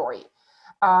story,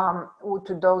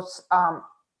 to those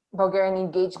Bulgarian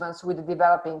engagements with the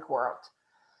developing world.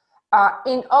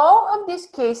 In all of these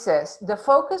cases, the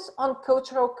focus on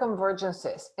cultural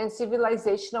convergences and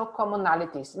civilizational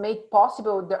commonalities made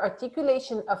possible the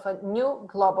articulation of a new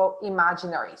global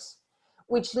imaginaries,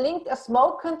 which linked a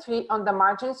small country on the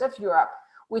margins of Europe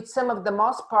with some of the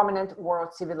most prominent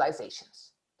world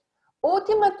civilizations.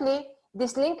 Ultimately,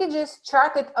 these linkages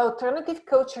charted alternative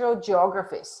cultural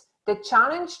geographies that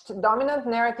challenged dominant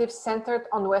narratives centered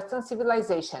on Western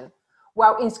civilization,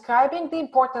 while inscribing the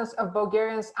importance of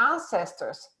Bulgarians'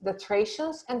 ancestors, the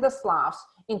Thracians and the Slavs,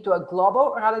 into a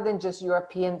global rather than just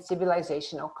European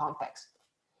civilizational context.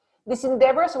 These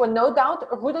endeavors were no doubt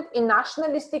rooted in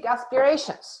nationalistic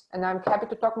aspirations, and I'm happy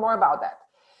to talk more about that.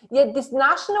 Yet this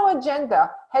national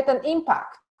agenda had an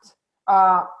impact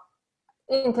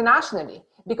internationally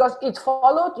because it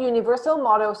followed universal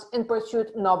models and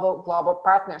pursued novel global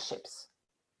partnerships.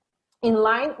 In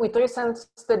line with recent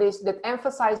studies that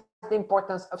emphasize the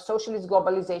importance of socialist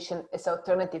globalization as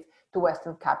alternative to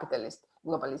Western capitalist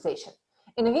globalization.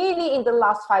 And really, in the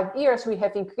last 5 years, we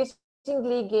have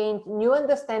increasingly gained new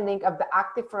understanding of the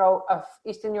active role of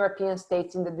Eastern European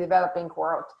states in the developing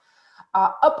world,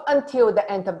 up until the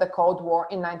end of the Cold War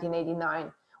in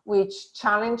 1989, which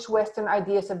challenged Western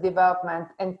ideas of development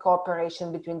and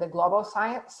cooperation between the global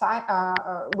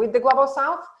with the global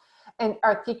South, and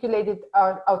articulated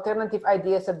alternative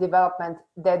ideas of development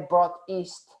that brought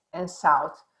East and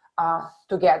South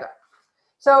together.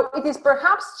 So it is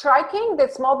perhaps striking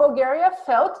that small Bulgaria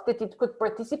felt that it could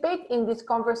participate in these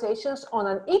conversations on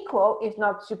an equal, if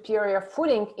not superior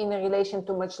footing in relation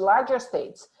to much larger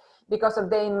states, because of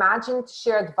the imagined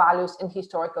shared values and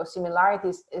historical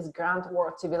similarities as grand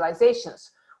world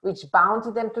civilizations, which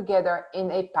bound them together in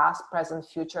a past, present,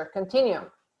 future continuum.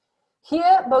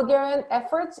 Here, Bulgarian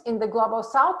efforts in the global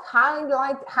South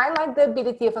highlight the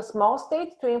ability of a small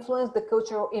state to influence the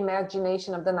cultural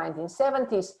imagination of the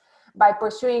 1970s by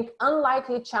pursuing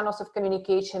unlikely channels of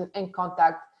communication and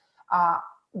contact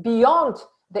beyond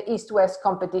the East-West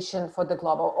competition for the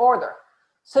global order.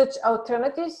 Such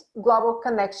alternatives, global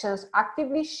connections,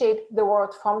 actively shaped the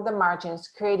world from the margins,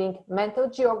 creating mental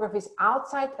geographies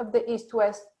outside of the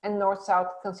East-West and North-South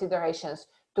considerations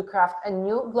to craft a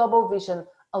new global vision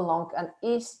along an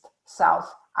East-South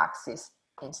axis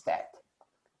instead.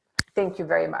 Thank you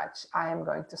very much. I am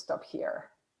going to stop here.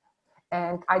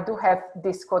 And I do have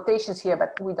these quotations here,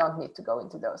 but we don't need to go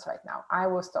into those right now. I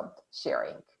will stop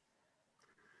sharing.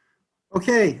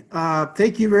 Okay,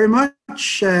 thank you very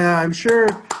much. I'm sure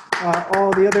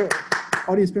all the other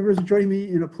audience members are joining me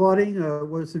in applauding.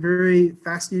 Was a very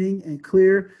fascinating and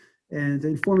clear and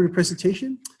informative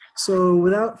presentation. So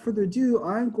without further ado,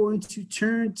 I'm going to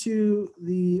turn to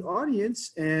the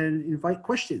audience and invite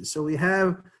questions. So we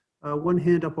have one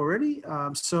hand up already.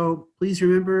 So please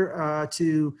remember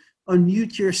to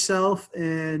unmute yourself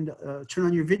and turn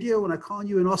on your video when I call on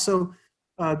you, and also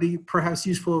be perhaps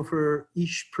useful for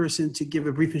each person to give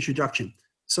a brief introduction.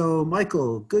 So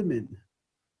Michael Goodman.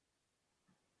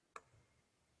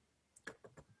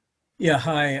 Yeah,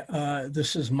 hi,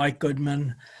 this is Mike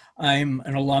Goodman. I'm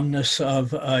an alumnus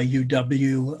of UW-Madison.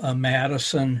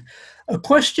 A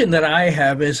question that I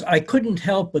have is, I couldn't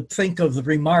help but think of the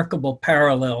remarkable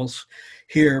parallels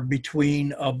here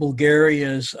between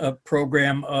Bulgaria's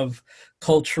program of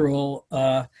cultural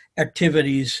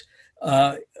activities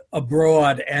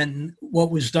abroad and what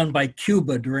was done by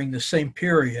Cuba during the same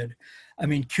period. I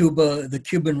mean, Cuba, the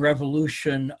Cuban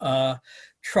Revolution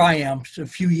triumphed a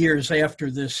few years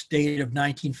after this date of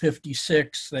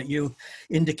 1956 that you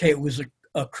indicate was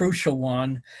a crucial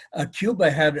one.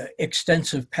 Cuba had an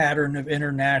extensive pattern of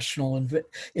international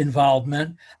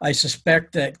involvement. I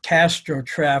suspect that Castro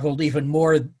traveled even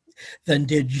more than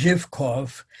did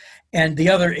Zhivkov. And the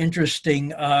other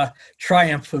interesting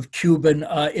triumph of Cuban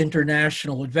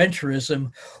international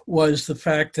adventurism was the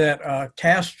fact that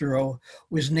Castro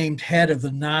was named head of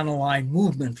the non-aligned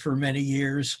movement for many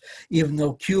years, even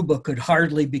though Cuba could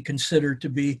hardly be considered to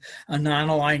be a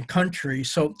non-aligned country.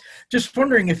 So just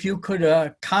wondering if you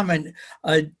could comment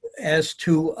as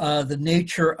to the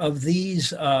nature of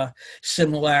these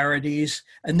similarities.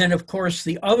 And then, of course,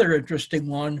 the other interesting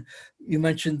one, you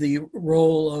mentioned the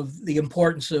role of the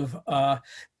importance of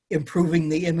improving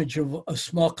the image of a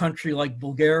small country like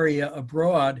Bulgaria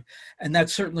abroad. And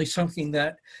that's certainly something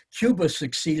that Cuba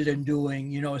succeeded in doing,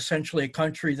 you know, essentially a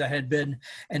country that had been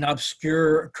an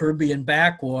obscure Caribbean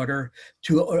backwater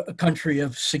to a country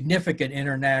of significant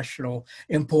international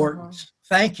importance.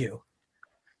 Thank you.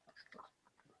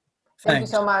 Thank you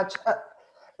so much.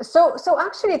 So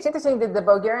actually, it's interesting that the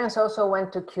Bulgarians also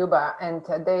went to Cuba, and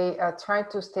they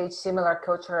tried to stage similar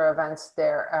cultural events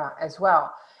there as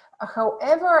well.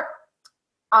 However,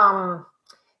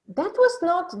 that was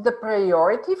not the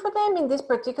priority for them in this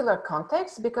particular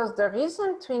context, because the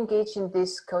reason to engage in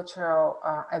these cultural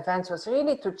events was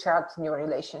really to chart new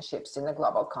relationships in a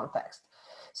global context.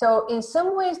 So in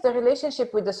some ways, the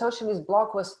relationship with the socialist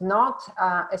bloc was not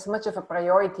as much of a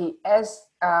priority as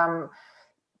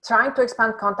trying to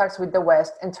expand contacts with the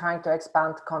West and trying to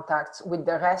expand contacts with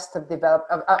the rest of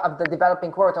the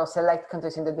developing world, or select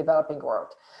countries in the developing world.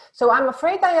 So I'm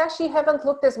afraid I actually haven't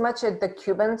looked as much at the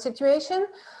Cuban situation.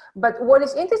 But what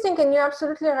is interesting, and you're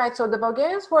absolutely right, so the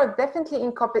Bulgarians were definitely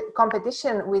in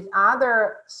competition with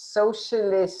other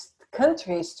socialist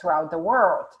countries throughout the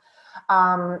world.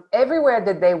 Everywhere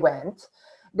that they went,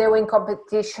 they were in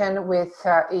competition with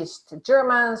East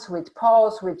Germans, with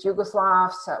Poles, with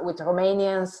Yugoslavs, with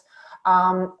Romanians.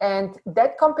 And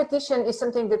that competition is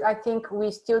something that I think we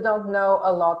still don't know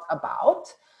a lot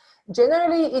about.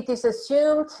 Generally, it is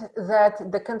assumed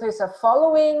that the countries are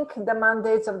following the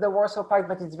mandates of the Warsaw Pact,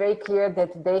 but it's very clear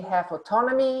that they have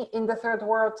autonomy in the third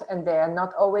world and they are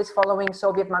not always following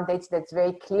Soviet mandates. That's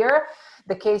very clear.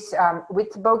 The case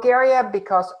with Bulgaria,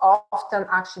 because often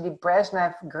actually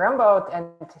Brezhnev grumbled and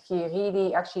he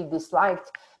really actually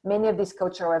disliked many of these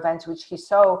cultural events, which he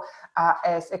saw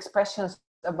as expressions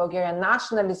of Bulgarian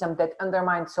nationalism that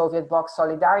undermined Soviet bloc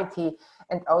solidarity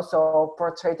and also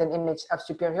portrayed an image of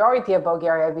superiority of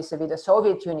Bulgaria vis-a-vis the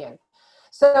Soviet Union.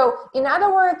 So, in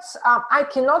other words, I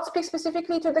cannot speak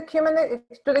specifically to the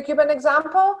Cuban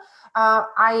example,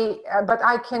 but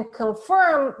I can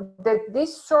confirm that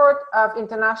this sort of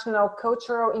international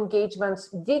cultural engagements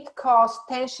did cause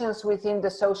tensions within the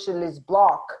socialist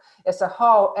bloc as a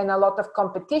whole, and a lot of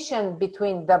competition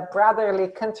between the brotherly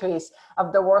countries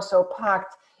of the Warsaw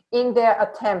Pact in their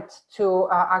attempt to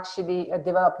actually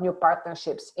develop new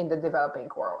partnerships in the developing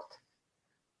world.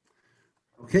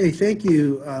 Okay, thank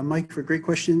you, Mike, for a great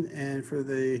question and for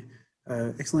the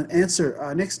excellent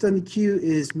answer. Next on the queue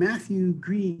is Matthew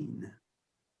Green.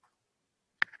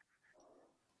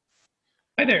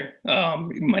 Hi there.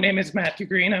 My name is Matthew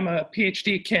Green. I'm a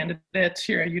PhD candidate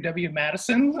here at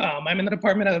UW-Madison. I'm in the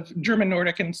Department of German,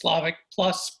 Nordic, and Slavic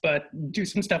Plus, but do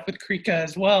some stuff with Krika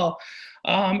as well.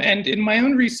 And in my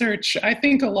own research, I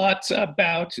think a lot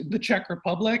about the Czech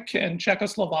Republic and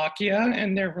Czechoslovakia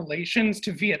and their relations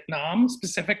to Vietnam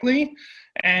specifically,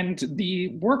 and the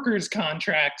workers'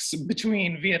 contracts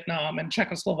between Vietnam and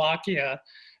Czechoslovakia.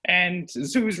 And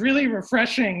so it was really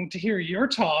refreshing to hear your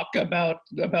talk about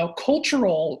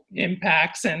cultural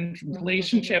impacts and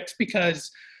relationships, because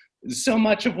so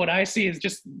much of what I see is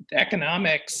just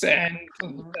economics, and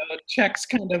the Czechs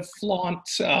kind of flaunt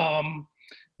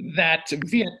that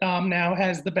Vietnam now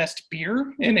has the best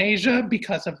beer in Asia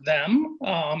because of them.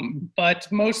 But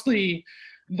mostly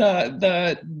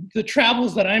the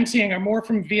travels that I'm seeing are more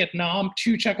from Vietnam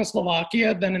to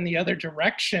Czechoslovakia than in the other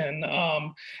direction.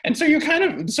 And so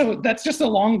so that's just a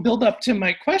long buildup to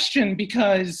my question,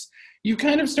 because you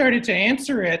kind of started to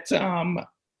answer it.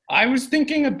 I was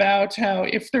thinking about how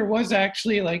if there was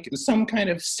actually like some kind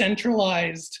of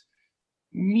centralized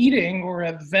meeting or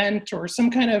event or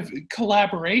some kind of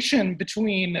collaboration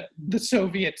between the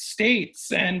Soviet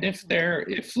states, and if there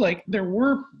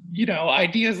were,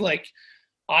 ideas like,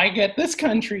 I get this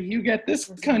country, you get this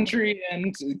country,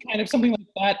 and kind of something like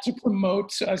that to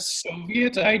promote a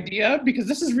Soviet idea, because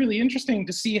this is really interesting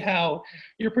to see how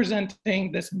you're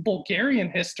presenting this Bulgarian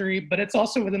history, but it's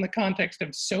also within the context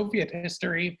of Soviet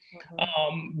history.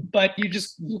 But you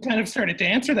kind of started to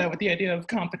answer that with the idea of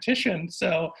competition.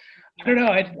 So I don't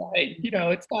know,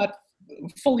 it's not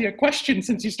fully a question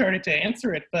since you started to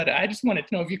answer it, but I just wanted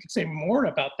to know if you could say more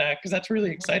about that, because that's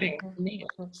really exciting for me.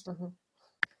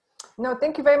 No,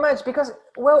 thank you very much. Because,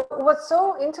 well, what's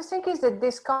so interesting is that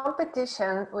this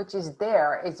competition, which is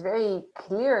there, is very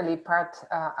clearly part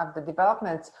of the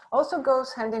developments, also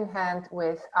goes hand in hand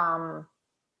with,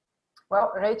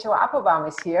 Rachel Applebaum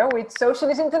is here, with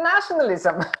socialist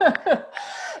internationalism.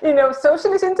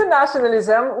 Socialist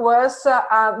internationalism was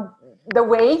the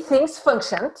way things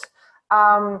functioned,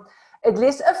 at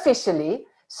least officially.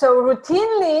 So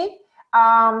routinely,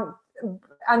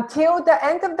 until the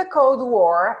end of the Cold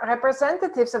War,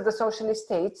 representatives of the socialist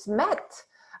states met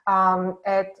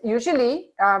usually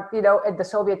at the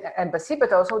Soviet embassy,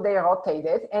 but also they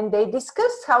rotated, and they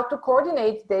discussed how to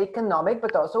coordinate the economic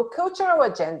but also cultural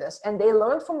agendas, and they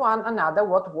learned from one another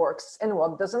what works and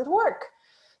what doesn't work.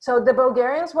 So the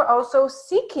Bulgarians were also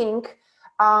seeking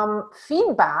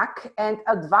feedback and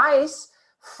advice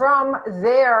from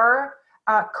their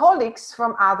colleagues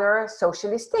from other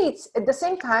socialist states at the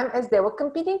same time as they were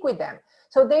competing with them.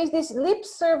 So there's this lip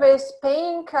service,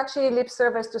 paying actually lip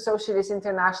service to socialist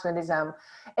internationalism,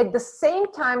 at the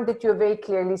same time that you're very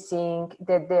clearly seeing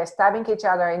that they're stabbing each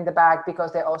other in the back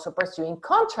because they're also pursuing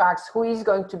contracts. Who is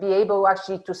going to be able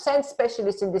actually to send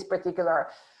specialists in this particular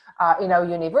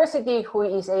university, who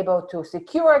is able to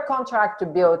secure a contract to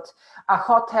build a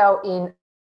hotel in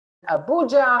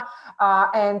Abuja,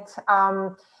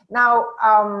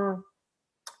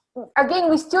 again,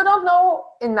 we still don't know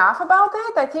enough about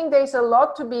that. I think there's a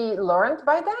lot to be learned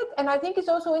by that. And I think it's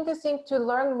also interesting to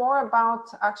learn more about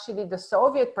actually the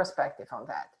Soviet perspective on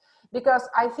that. Because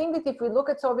I think that if we look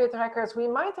at Soviet records, we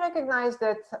might recognize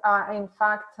that, in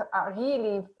fact,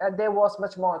 really there was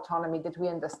much more autonomy that we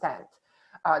understand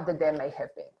that there may have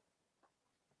been.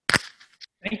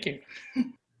 Thank you.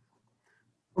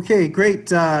 Okay,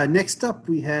 great. Next up,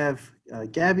 we have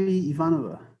Gabby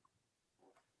Ivanova.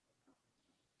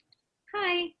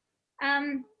 Hi,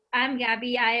 I'm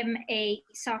Gabby. I am a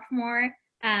sophomore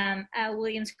at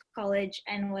Williams College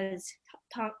and was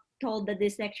told that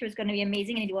this lecture was going to be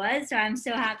amazing, and it was. So I'm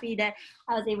so happy that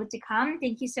I was able to come.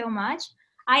 Thank you so much.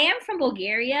 I am from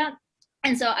Bulgaria,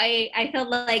 and so I felt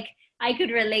like I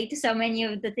could relate to so many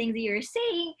of the things that you were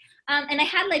saying. And I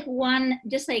had like one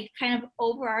just like kind of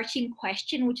overarching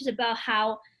question, which is about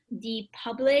how the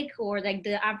public or like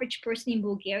the average person in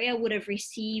Bulgaria would have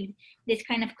received this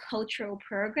kind of cultural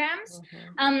programs.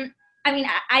 I mean,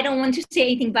 I don't want to say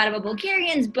anything bad about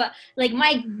Bulgarians, but like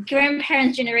my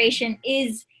grandparents' generation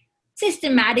is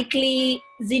systematically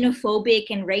xenophobic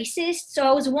and racist. So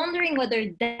I was wondering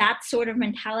whether that sort of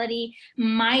mentality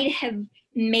might have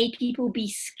made people be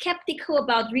skeptical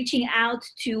about reaching out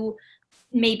to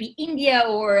maybe India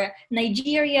or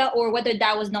Nigeria, or whether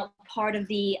that was not part of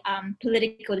the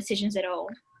political decisions at all.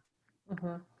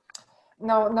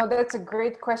 No, that's a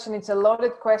great question. It's a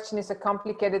loaded question. It's a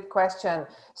complicated question.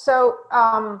 So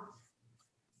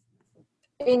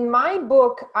in my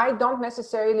book, I don't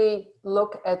necessarily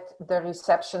look at the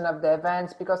reception of the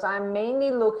events, because I'm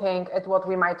mainly looking at what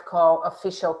we might call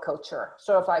official culture,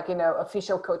 sort of like,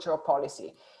 official cultural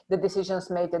policy, the decisions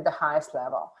made at the highest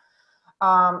level.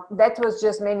 That was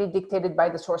just mainly dictated by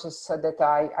the sources that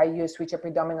I use, which are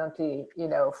predominantly,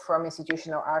 from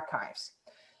institutional archives.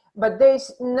 But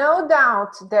there's no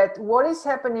doubt that what is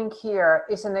happening here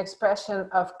is an expression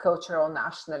of cultural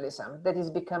nationalism that is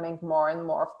becoming more and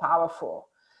more powerful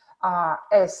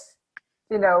as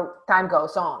time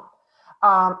goes on.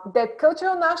 That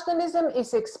cultural nationalism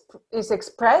is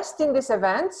expressed in these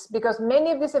events because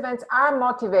many of these events are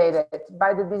motivated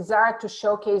by the desire to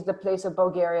showcase the place of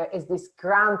Bulgaria as this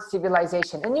grand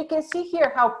civilization. And you can see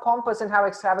here how pompous and how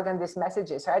extravagant this message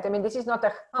is, right? I mean, this is not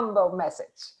a humble message.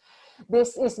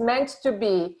 This is meant to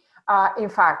be, in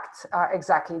fact,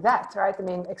 exactly that, right? I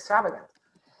mean, extravagant.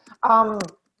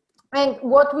 And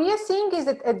what we are seeing is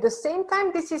that at the same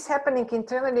time this is happening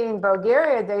internally in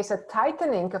Bulgaria, there is a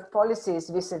tightening of policies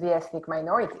vis-a-vis ethnic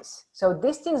minorities. So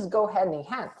these things go hand in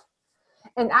hand.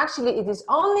 And actually it is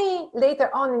only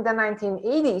later on in the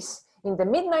 1980s, in the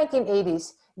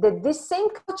mid-1980s, that this same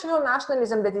cultural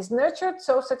nationalism that is nurtured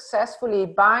so successfully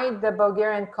by the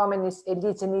Bulgarian communist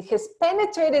elites, and it has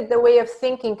penetrated the way of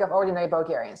thinking of ordinary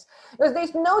Bulgarians. Because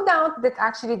there's no doubt that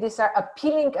actually these are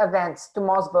appealing events to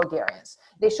most Bulgarians.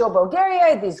 They show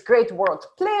Bulgaria, this great world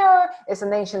player, as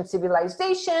an ancient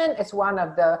civilization, as one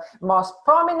of the most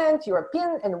prominent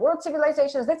European and world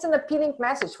civilizations. That's an appealing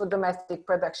message for domestic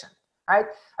production, right?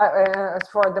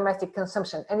 For domestic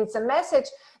consumption. And it's a message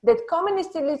that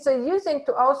communist elites are using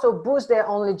to also boost their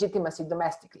own legitimacy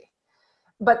domestically.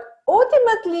 But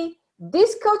ultimately,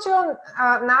 this cultural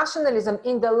nationalism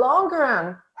in the long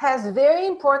run has very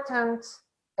important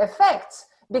effects,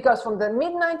 because from the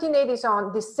mid-1980s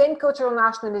on, this same cultural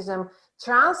nationalism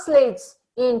translates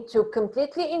into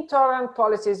completely intolerant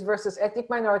policies versus ethnic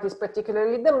minorities,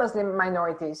 particularly the Muslim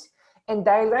minorities, and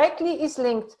directly is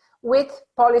linked with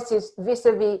policies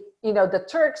vis-a-vis, the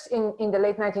Turks in the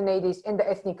late 1980s and the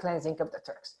ethnic cleansing of the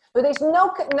Turks. So there's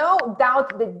no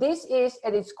doubt that this is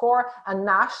at its core a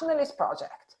nationalist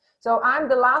project. So I'm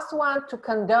the last one to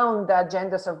condone the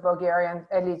agendas of Bulgarian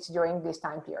elites during this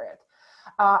time period.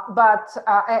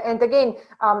 And again,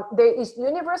 there is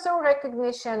universal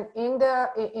recognition in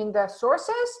the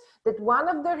sources that one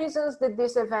of the reasons that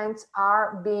these events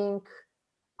are being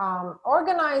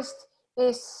organized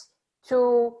is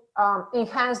to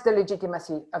enhance the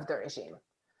legitimacy of the regime.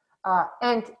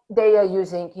 And they are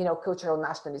using, cultural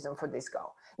nationalism for this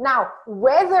goal. Now,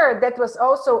 whether that was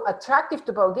also attractive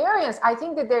to Bulgarians, I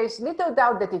think that there is little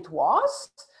doubt that it was,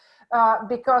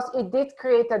 because it did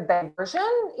create a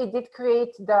diversion. It did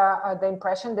create the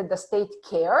impression that the state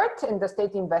cared and the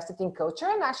state invested in culture,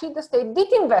 and actually the state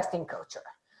did invest in culture.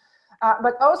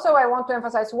 But also I want to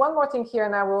emphasize one more thing here,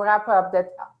 and I will wrap up,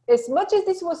 that as much as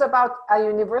this was about a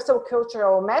universal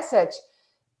cultural message,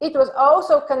 it was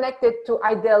also connected to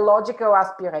ideological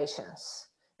aspirations,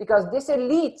 because these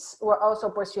elites were also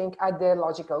pursuing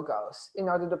ideological goals in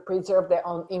order to preserve their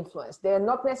own influence. They're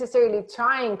not necessarily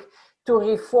trying to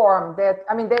reform. They're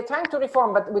trying to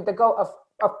reform, but with the goal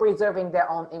of preserving their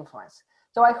own influence.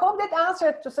 So I hope that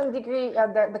answered to some degree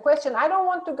the question. I don't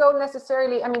want to go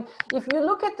necessarily, if you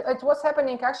look at what's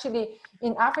happening actually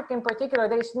in Africa in particular,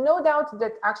 there is no doubt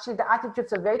that actually the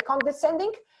attitudes are very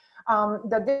condescending.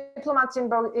 The diplomats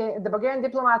the Bulgarian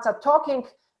diplomats are talking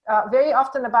very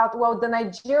often about, the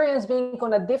Nigerians being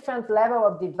on a different level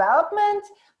of development.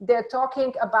 They're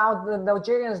talking about the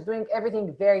Nigerians doing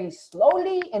everything very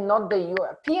slowly and not the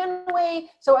European way.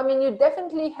 So, you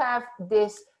definitely have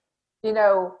this,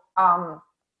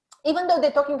 even though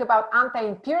they're talking about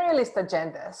anti-imperialist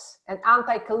agendas and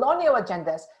anti-colonial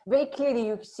agendas, very clearly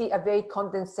you see a very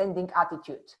condescending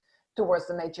attitude towards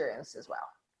the Nigerians as well.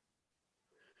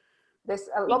 There's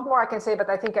a lot more I can say, but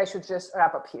I think I should just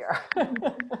wrap up here.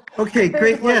 Okay,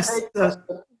 great. Yes.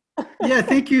 Yeah,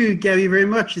 thank you, Gabby, very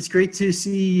much. It's great to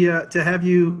see, to have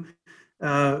you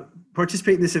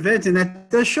participate in this event. And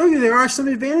that does show you there are some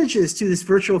advantages to this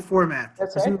virtual format.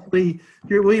 That's Presumably,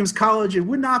 here at Williams College, it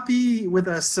would not be with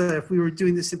us if we were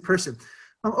doing this in person.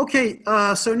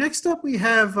 So next up we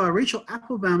have Rachel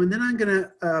Applebaum, and then I'm going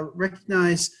to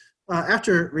recognize,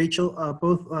 after Rachel,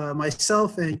 both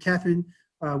myself and Catherine.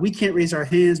 We can't raise our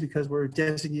hands because we're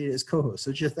designated as co-hosts.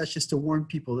 So that's just to warn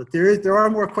people that there are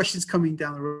more questions coming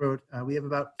down the road. We have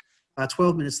about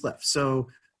 12 minutes left. So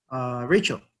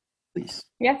Rachel, please.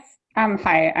 Yes.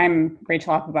 Hi, I'm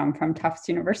Rachel Applebaum from Tufts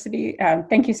University.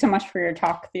 Thank you so much for your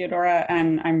talk, Theodora,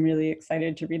 and I'm really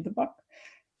excited to read the book.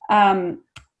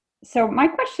 So my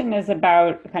question is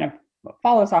about, kind of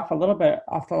follows off a little bit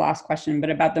off the last question, but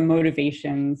about the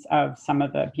motivations of some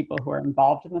of the people who are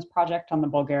involved in this project on the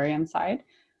Bulgarian side.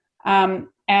 And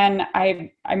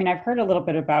I've heard a little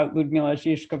bit about Ludmila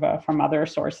Zhizkova from other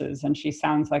sources, and she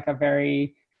sounds like a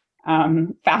very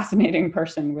fascinating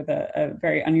person with a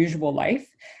very unusual life.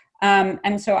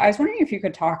 And so I was wondering if you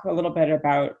could talk a little bit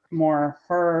about more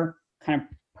her kind of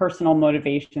personal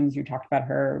motivations. You talked about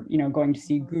her, going to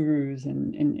see gurus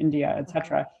in India,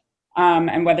 etc.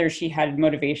 And whether she had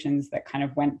motivations that kind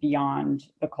of went beyond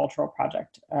the cultural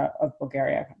project of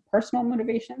Bulgaria, personal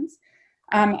motivations.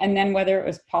 And then whether it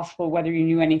was possible, whether you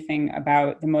knew anything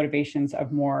about the motivations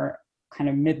of more kind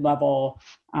of mid-level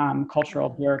cultural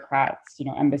bureaucrats,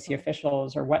 embassy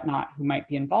officials or whatnot, who might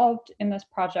be involved in this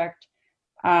project,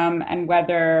 and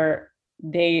whether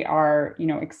they are,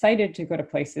 excited to go to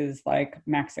places like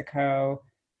Mexico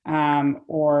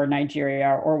or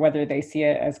Nigeria, or whether they see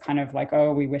it as kind of like,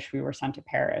 oh, we wish we were sent to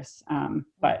Paris.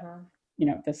 But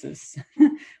this is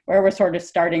where we're sort of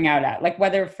starting out at, like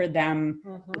whether for them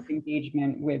this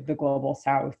engagement with the global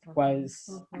South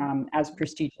was as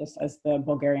prestigious as the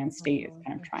Bulgarian state is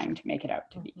kind of trying to make it out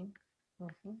to be.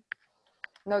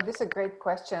 No, these are great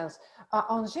questions.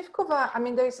 On Zhivkova, I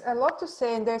mean, there's a lot to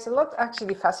say, and there's a lot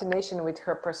actually fascination with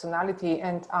her personality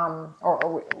and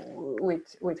or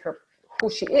with her,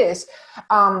 who she is.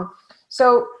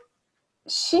 So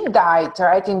she died,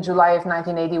 right, in July of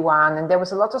 1981, and there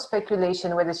was a lot of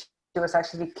speculation whether she was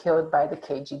actually killed by the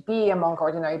KGB among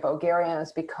ordinary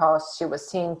Bulgarians because she was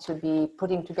seen to be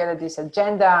putting together this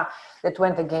agenda that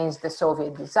went against the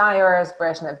Soviet desires.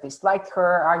 Brezhnev disliked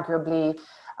her, arguably,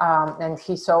 and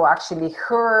he saw actually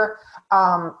her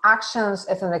actions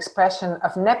as an expression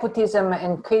of nepotism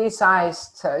and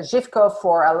criticized Zhivkov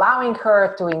for allowing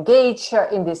her to engage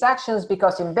in these actions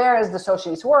because embarrassed the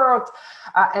socialist world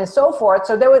and so forth.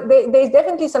 So there's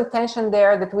definitely some tension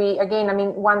there that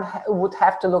one would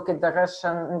have to look at the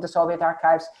Russian and the Soviet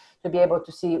archives to be able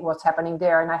to see what's happening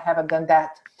there, and I haven't done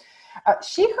that.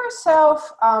 She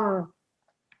herself,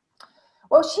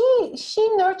 she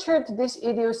nurtured this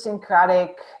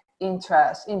idiosyncratic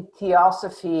interest in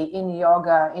theosophy, in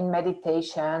yoga, in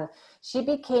meditation. She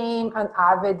became an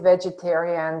avid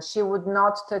vegetarian. She would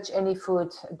not touch any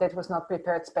food that was not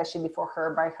prepared specially for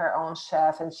her by her own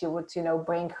chef, and she would,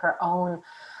 bring her own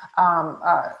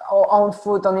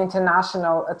food on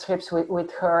international trips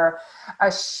with her.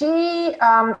 She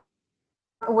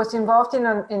was involved in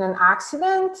an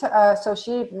accident, so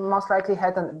she most likely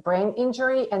had a brain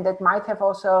injury, and that might have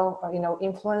also,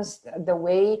 influenced the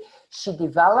way she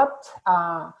developed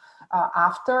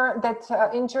after that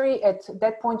injury. At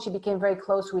that point, she became very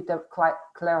close with a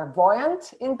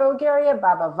clairvoyant in Bulgaria,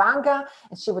 Baba Vanga,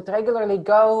 and she would regularly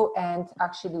go and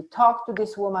actually talk to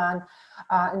this woman,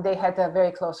 and they had a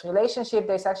very close relationship.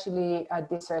 There's actually a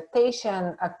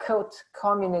dissertation, Occult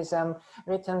Communism,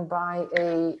 written by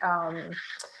a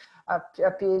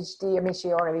PhD. I mean,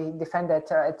 she already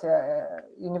defended at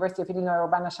University of Illinois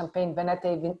Urbana-Champaign,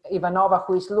 Veneta Ivanova,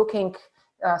 who is looking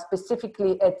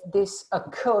specifically at this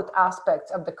occult aspects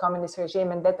of the communist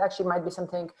regime, and that actually might be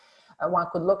something one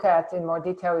could look at in more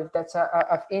detail if that's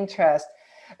of interest.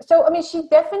 So, I mean, she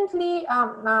definitely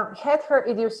had her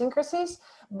idiosyncrasies,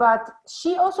 but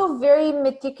she also very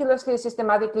meticulously,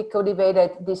 systematically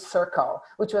cultivated this circle,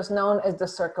 which was known as the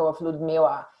Circle of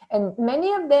Ludmila. And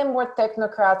many of them were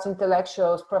technocrats,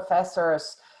 intellectuals,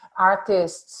 professors,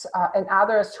 artists, and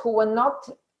others who were not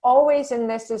always and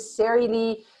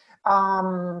necessarily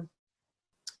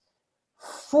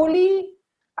fully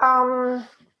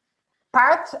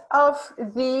part of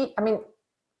the,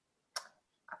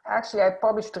 actually I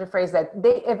probably should rephrase that.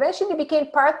 They eventually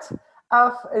became part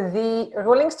of the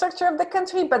ruling structure of the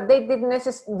country, but they did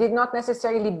not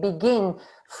necessarily begin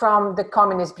from the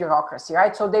communist bureaucracy,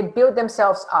 right? So they built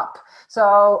themselves up.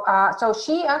 So, so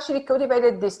she actually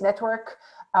cultivated this network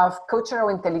of cultural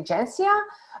intelligentsia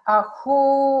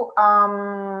who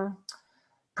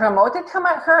promoted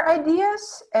her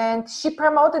ideas, and she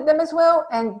promoted them as well,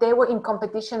 and they were in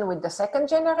competition with the second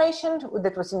generation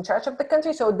that was in charge of the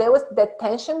country. So there was that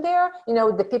tension there,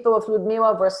 the people of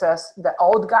Ludmila versus the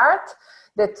old guard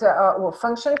that were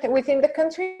functioned within the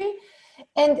country.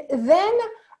 And then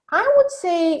I would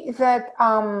say that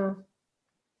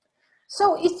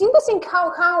so it's interesting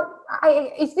how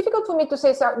it's difficult for me to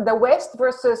say the West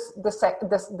versus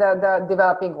the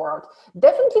developing world.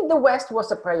 Definitely the West was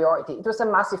a priority. It was a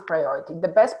massive priority. The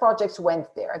best projects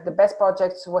went there. The best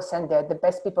projects were sent there. The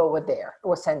best people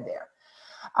were sent there.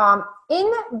 In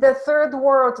the third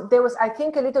world, there was, I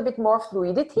think, a little bit more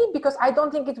fluidity because I don't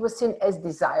think it was seen as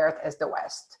desired as the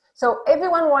West. So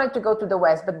everyone wanted to go to the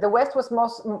West, but the West was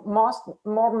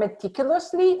more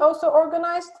meticulously also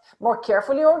organized, more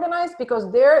carefully organized,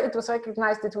 because there it was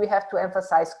recognized that we have to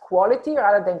emphasize quality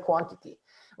rather than quantity.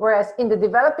 Whereas in the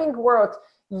developing world,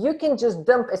 you can just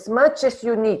dump as much as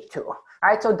you need to.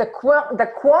 right? So the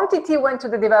quantity went to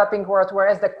the developing world,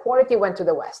 whereas the quality went to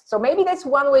the West. So maybe that's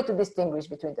one way to distinguish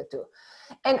between the two.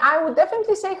 And I would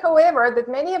definitely say, however, that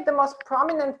many of the most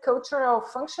prominent cultural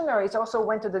functionaries also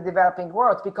went to the developing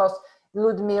world because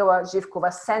Ludmila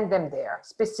Zhivkova sent them there,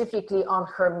 specifically on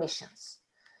her missions.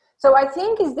 So I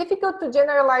think it's difficult to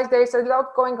generalize. There's a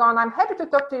lot going on. I'm happy to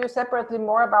talk to you separately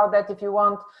more about that if you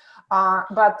want.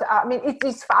 But I mean, it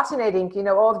is fascinating, you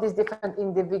know, all of these different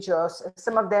individuals.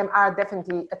 Some of them are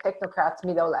definitely a technocrats,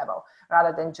 middle level,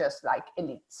 rather than just like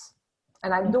elites.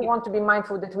 And I do want to be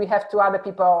mindful that we have two other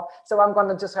people. So I'm going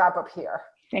to just wrap up here.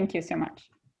 Thank you so much.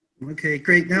 Okay,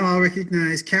 great. Now I'll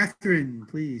recognize Catherine,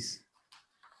 please.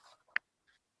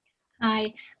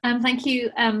 Hi, thank you,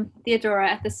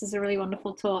 Theodora. This is a really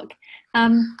wonderful talk.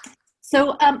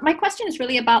 So my question is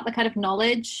really about the kind of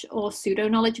knowledge or pseudo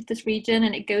knowledge of this region,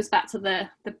 and it goes back to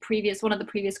one of the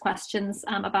previous questions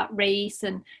about race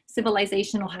and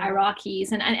civilizational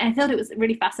hierarchies. And I thought it was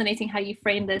really fascinating how you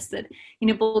framed this, that, you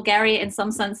know, Bulgaria in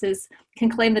some senses can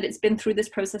claim that it's been through this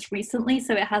process recently,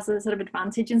 so it has a sort of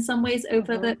advantage in some ways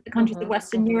over the countries of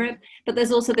Western Europe. But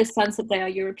there's also this sense that they are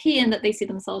European, that they see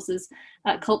themselves as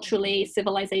culturally,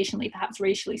 civilizationally, perhaps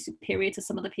racially superior to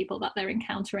some of the people that they're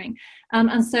encountering.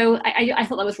 And so I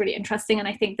thought that was really interesting, and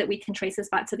I think that we can trace this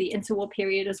back to the interwar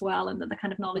period as well, and the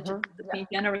kind of knowledge that's being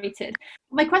generated.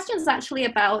 My question is actually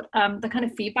about the kind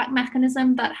of feedback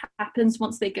mechanism that happens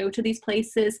once they go to these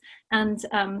places and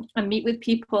meet with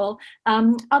people.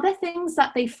 Are there things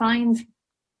that they find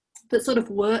that sort of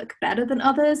work better than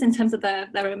others in terms of their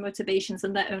own motivations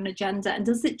and their own agenda? And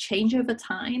does it change over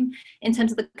time in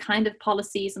terms of the kind of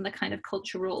policies and the kind of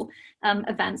cultural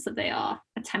events that they are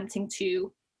attempting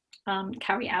to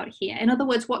carry out here? In other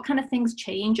words, what kind of things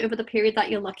change over the period that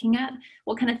you're looking at?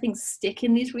 What kind of things stick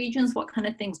in these regions? What kind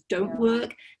of things don't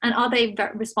work? And are they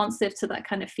very responsive to that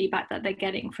kind of feedback that they're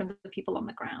getting from the people on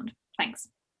the ground? Thanks.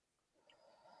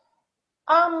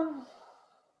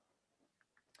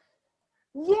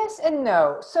 Yes and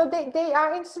no. So they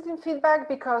are interested in feedback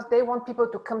because they want people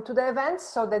to come to the events,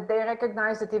 so that they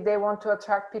recognize that if they want to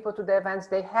attract people to the events,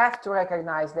 they have to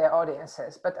recognize their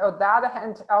audiences. But on the other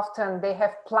hand, often they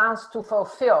have plans to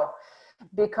fulfill,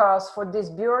 because for these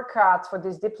bureaucrats, for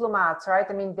these diplomats, right?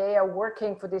 I mean, they are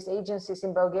working for these agencies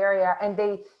in Bulgaria, and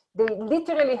they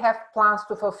literally have plans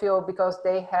to fulfill because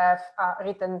they have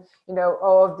written, you know,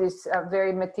 all of these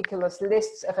very meticulous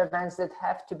lists of events that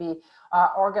have to be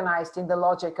organized in the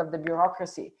logic of the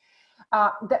bureaucracy.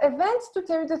 The events, to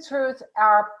tell you the truth,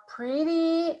 are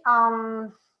pretty,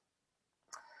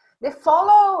 they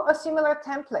follow a similar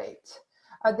template.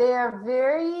 They are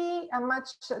very much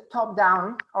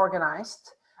top-down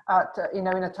organized, you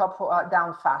know, in a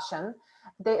top-down fashion.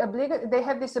 They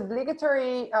have this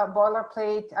obligatory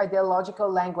boilerplate ideological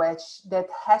language that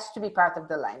has to be part of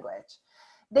the language.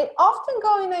 They often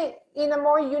go in a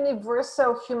more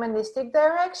universal humanistic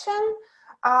direction.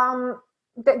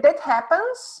 That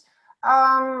happens.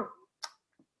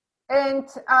 And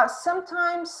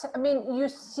sometimes, I mean, you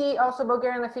see also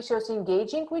Bulgarian officials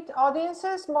engaging with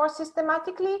audiences more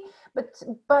systematically,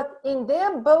 but in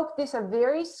their book, these are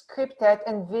very scripted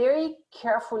and very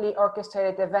carefully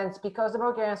orchestrated events, because the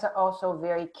Bulgarians are also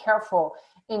very careful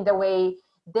in the way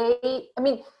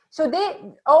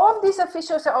all of these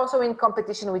officials are also in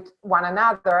competition with one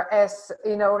another. As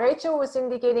you know, Rachel was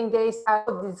indicating, there is a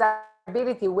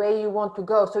desirability where you want to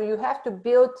go. So you have to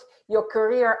build your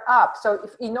career up. So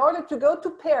in order to go to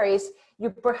Paris, you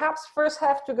perhaps first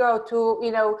have to go to,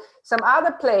 you know, some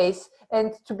other place,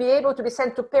 and to be able to be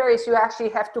sent to Paris, you actually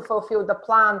have to fulfill the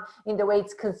plan in the way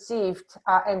it's conceived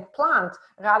and planned,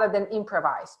 rather than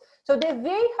improvise. So they're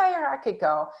very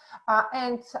hierarchical.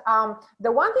 And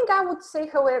the one thing I would say,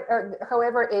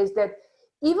 however, is that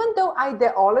even though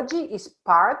ideology is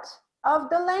part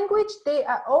of the language, they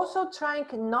are also trying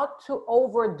not to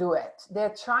overdo it.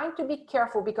 They're trying to be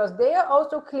careful, because they are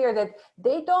also clear that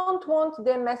they don't want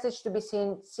their message to be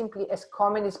seen simply as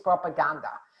communist propaganda.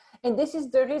 And this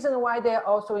is the reason why they're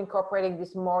also incorporating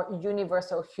this more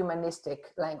universal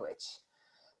humanistic language.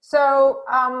 So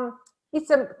it's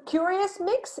a curious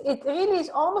mix. It really is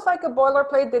almost like a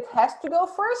boilerplate that has to go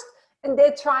first, and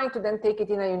they're trying to then take it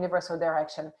in a universal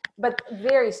direction, but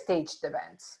very staged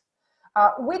events.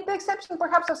 With the exception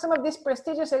perhaps of some of these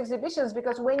prestigious exhibitions,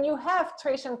 because when you have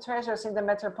Thracian treasures in the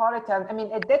Metropolitan, I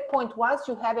mean, at that point, once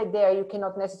you have it there, you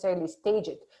cannot necessarily stage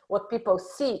it. What people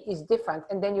see is different.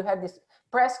 And then you have these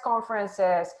press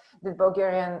conferences that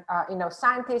Bulgarian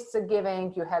scientists are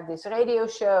giving, you have these radio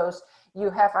shows, you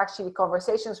have actually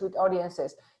conversations with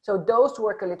audiences. So those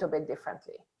work a little bit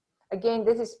differently. Again,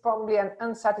 this is probably an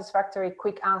unsatisfactory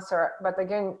quick answer, but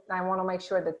again, I want to make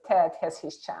sure that Ted has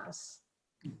his chance.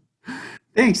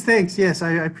 Thanks. Yes,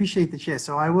 I appreciate the chat.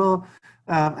 So I will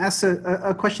ask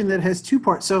a question that has two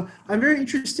parts. So I'm very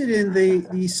interested in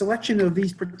the selection of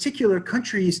these particular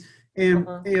countries and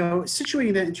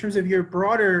situating that in terms of your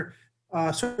broader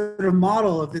sort of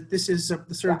model of that this is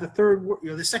the sort of the third,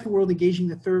 the second world engaging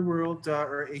the third world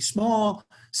or a small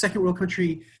second world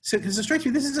country. So because it strikes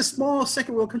me, this is a small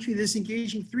second world country that's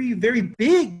engaging three very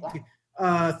big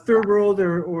third world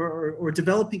or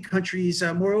developing countries.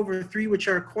 Moreover, three which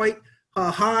are quite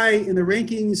high in the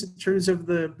rankings in terms of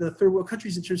the third world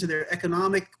countries in terms of their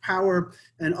economic power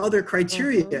and other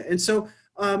criteria. And so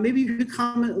maybe you could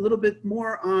comment a little bit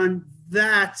more on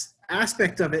that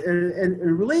aspect of it. And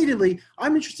relatedly,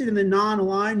 I'm interested in the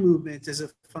non-aligned movement as a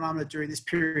phenomenon during this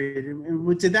period.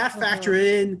 And did that factor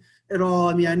in at all?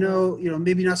 I mean, I know,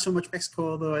 maybe not so much Mexico,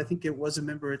 although I think it was a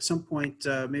member at some point.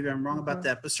 Maybe I'm wrong about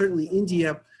that, but certainly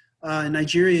India and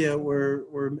Nigeria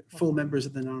were full members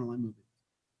of the non-aligned movement.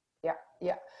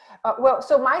 Yeah. Well,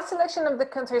 so my selection of the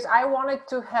countries, I wanted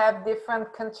to have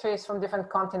different countries from different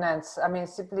continents. I mean,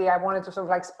 simply I wanted to sort of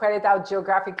like spread it out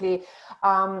geographically.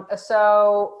 And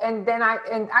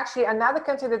actually another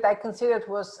country that I considered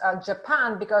was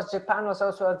Japan, because Japan was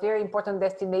also a very important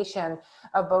destination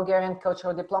of Bulgarian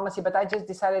cultural diplomacy. But I just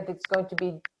decided it's going to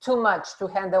be too much to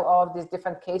handle all of these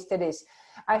different case studies.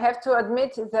 I have to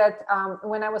admit that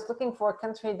when I was looking for a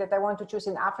country that I want to choose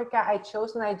in Africa, I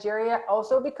chose Nigeria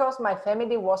also because my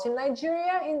family was in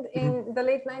Nigeria in the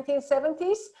late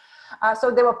 1970s.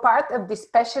 So they were part of the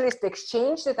specialist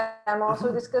exchange that I'm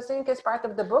also discussing as part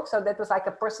of the book. So that was like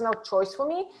a personal choice for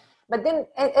me. But then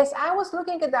as I was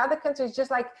looking at the other countries,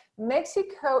 just like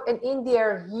Mexico and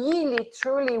India really,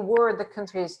 truly were the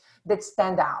countries that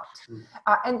stand out.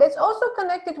 And that's also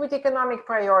connected with economic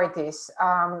priorities.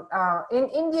 In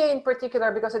India in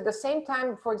particular, because at the same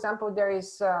time, for example, there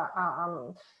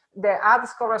are other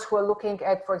scholars who are looking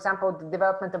at, for example, the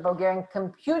development of Bulgarian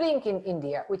computing in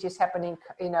India, which is happening,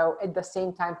 at the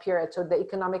same time period. So the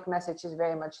economic message is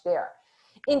very much there.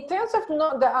 In terms of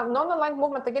the non-aligned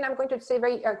movement, again, I'm going to say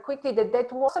very quickly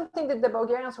that was something that the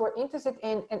Bulgarians were interested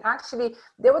in, and actually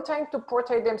they were trying to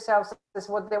portray themselves as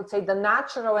what they would say the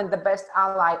natural and the best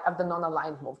ally of the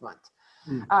non-aligned movement.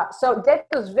 So that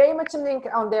was very much something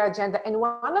on their agenda. And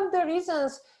one of the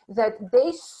reasons that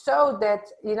they saw that,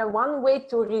 one way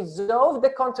to resolve the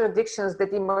contradictions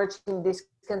that emerged in these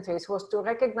countries was to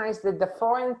recognize that the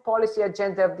foreign policy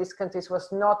agenda of these countries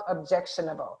was not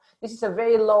objectionable. This is a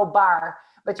very low bar,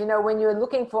 but when you're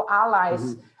looking for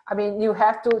allies, I mean, you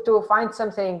have to find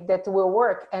something that will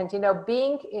work. And,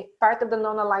 being part of the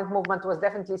non-aligned movement was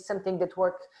definitely something that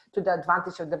worked to the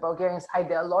advantage of the Bulgarians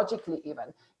ideologically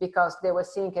even, because they were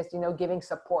seen as, giving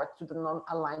support to the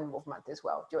non-aligned movement as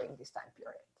well during this time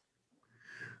period.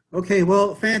 Okay,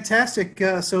 well, fantastic.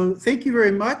 So thank you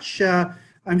very much.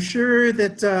 I'm sure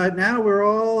that now we're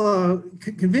all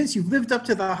convinced you've lived up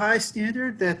to the high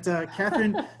standard that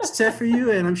Catherine set for you,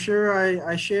 and I'm sure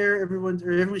I share everyone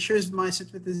shares my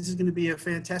sentiment that this is going to be a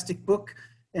fantastic book,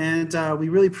 and we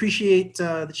really appreciate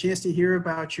the chance to hear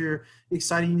about your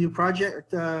exciting new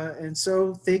project. And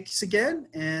so thanks again,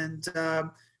 and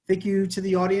thank you to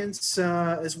the audience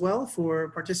as well for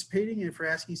participating and for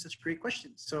asking such great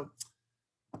questions. So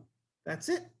that's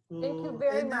it. Thank you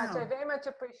very much. I very much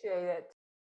appreciate it.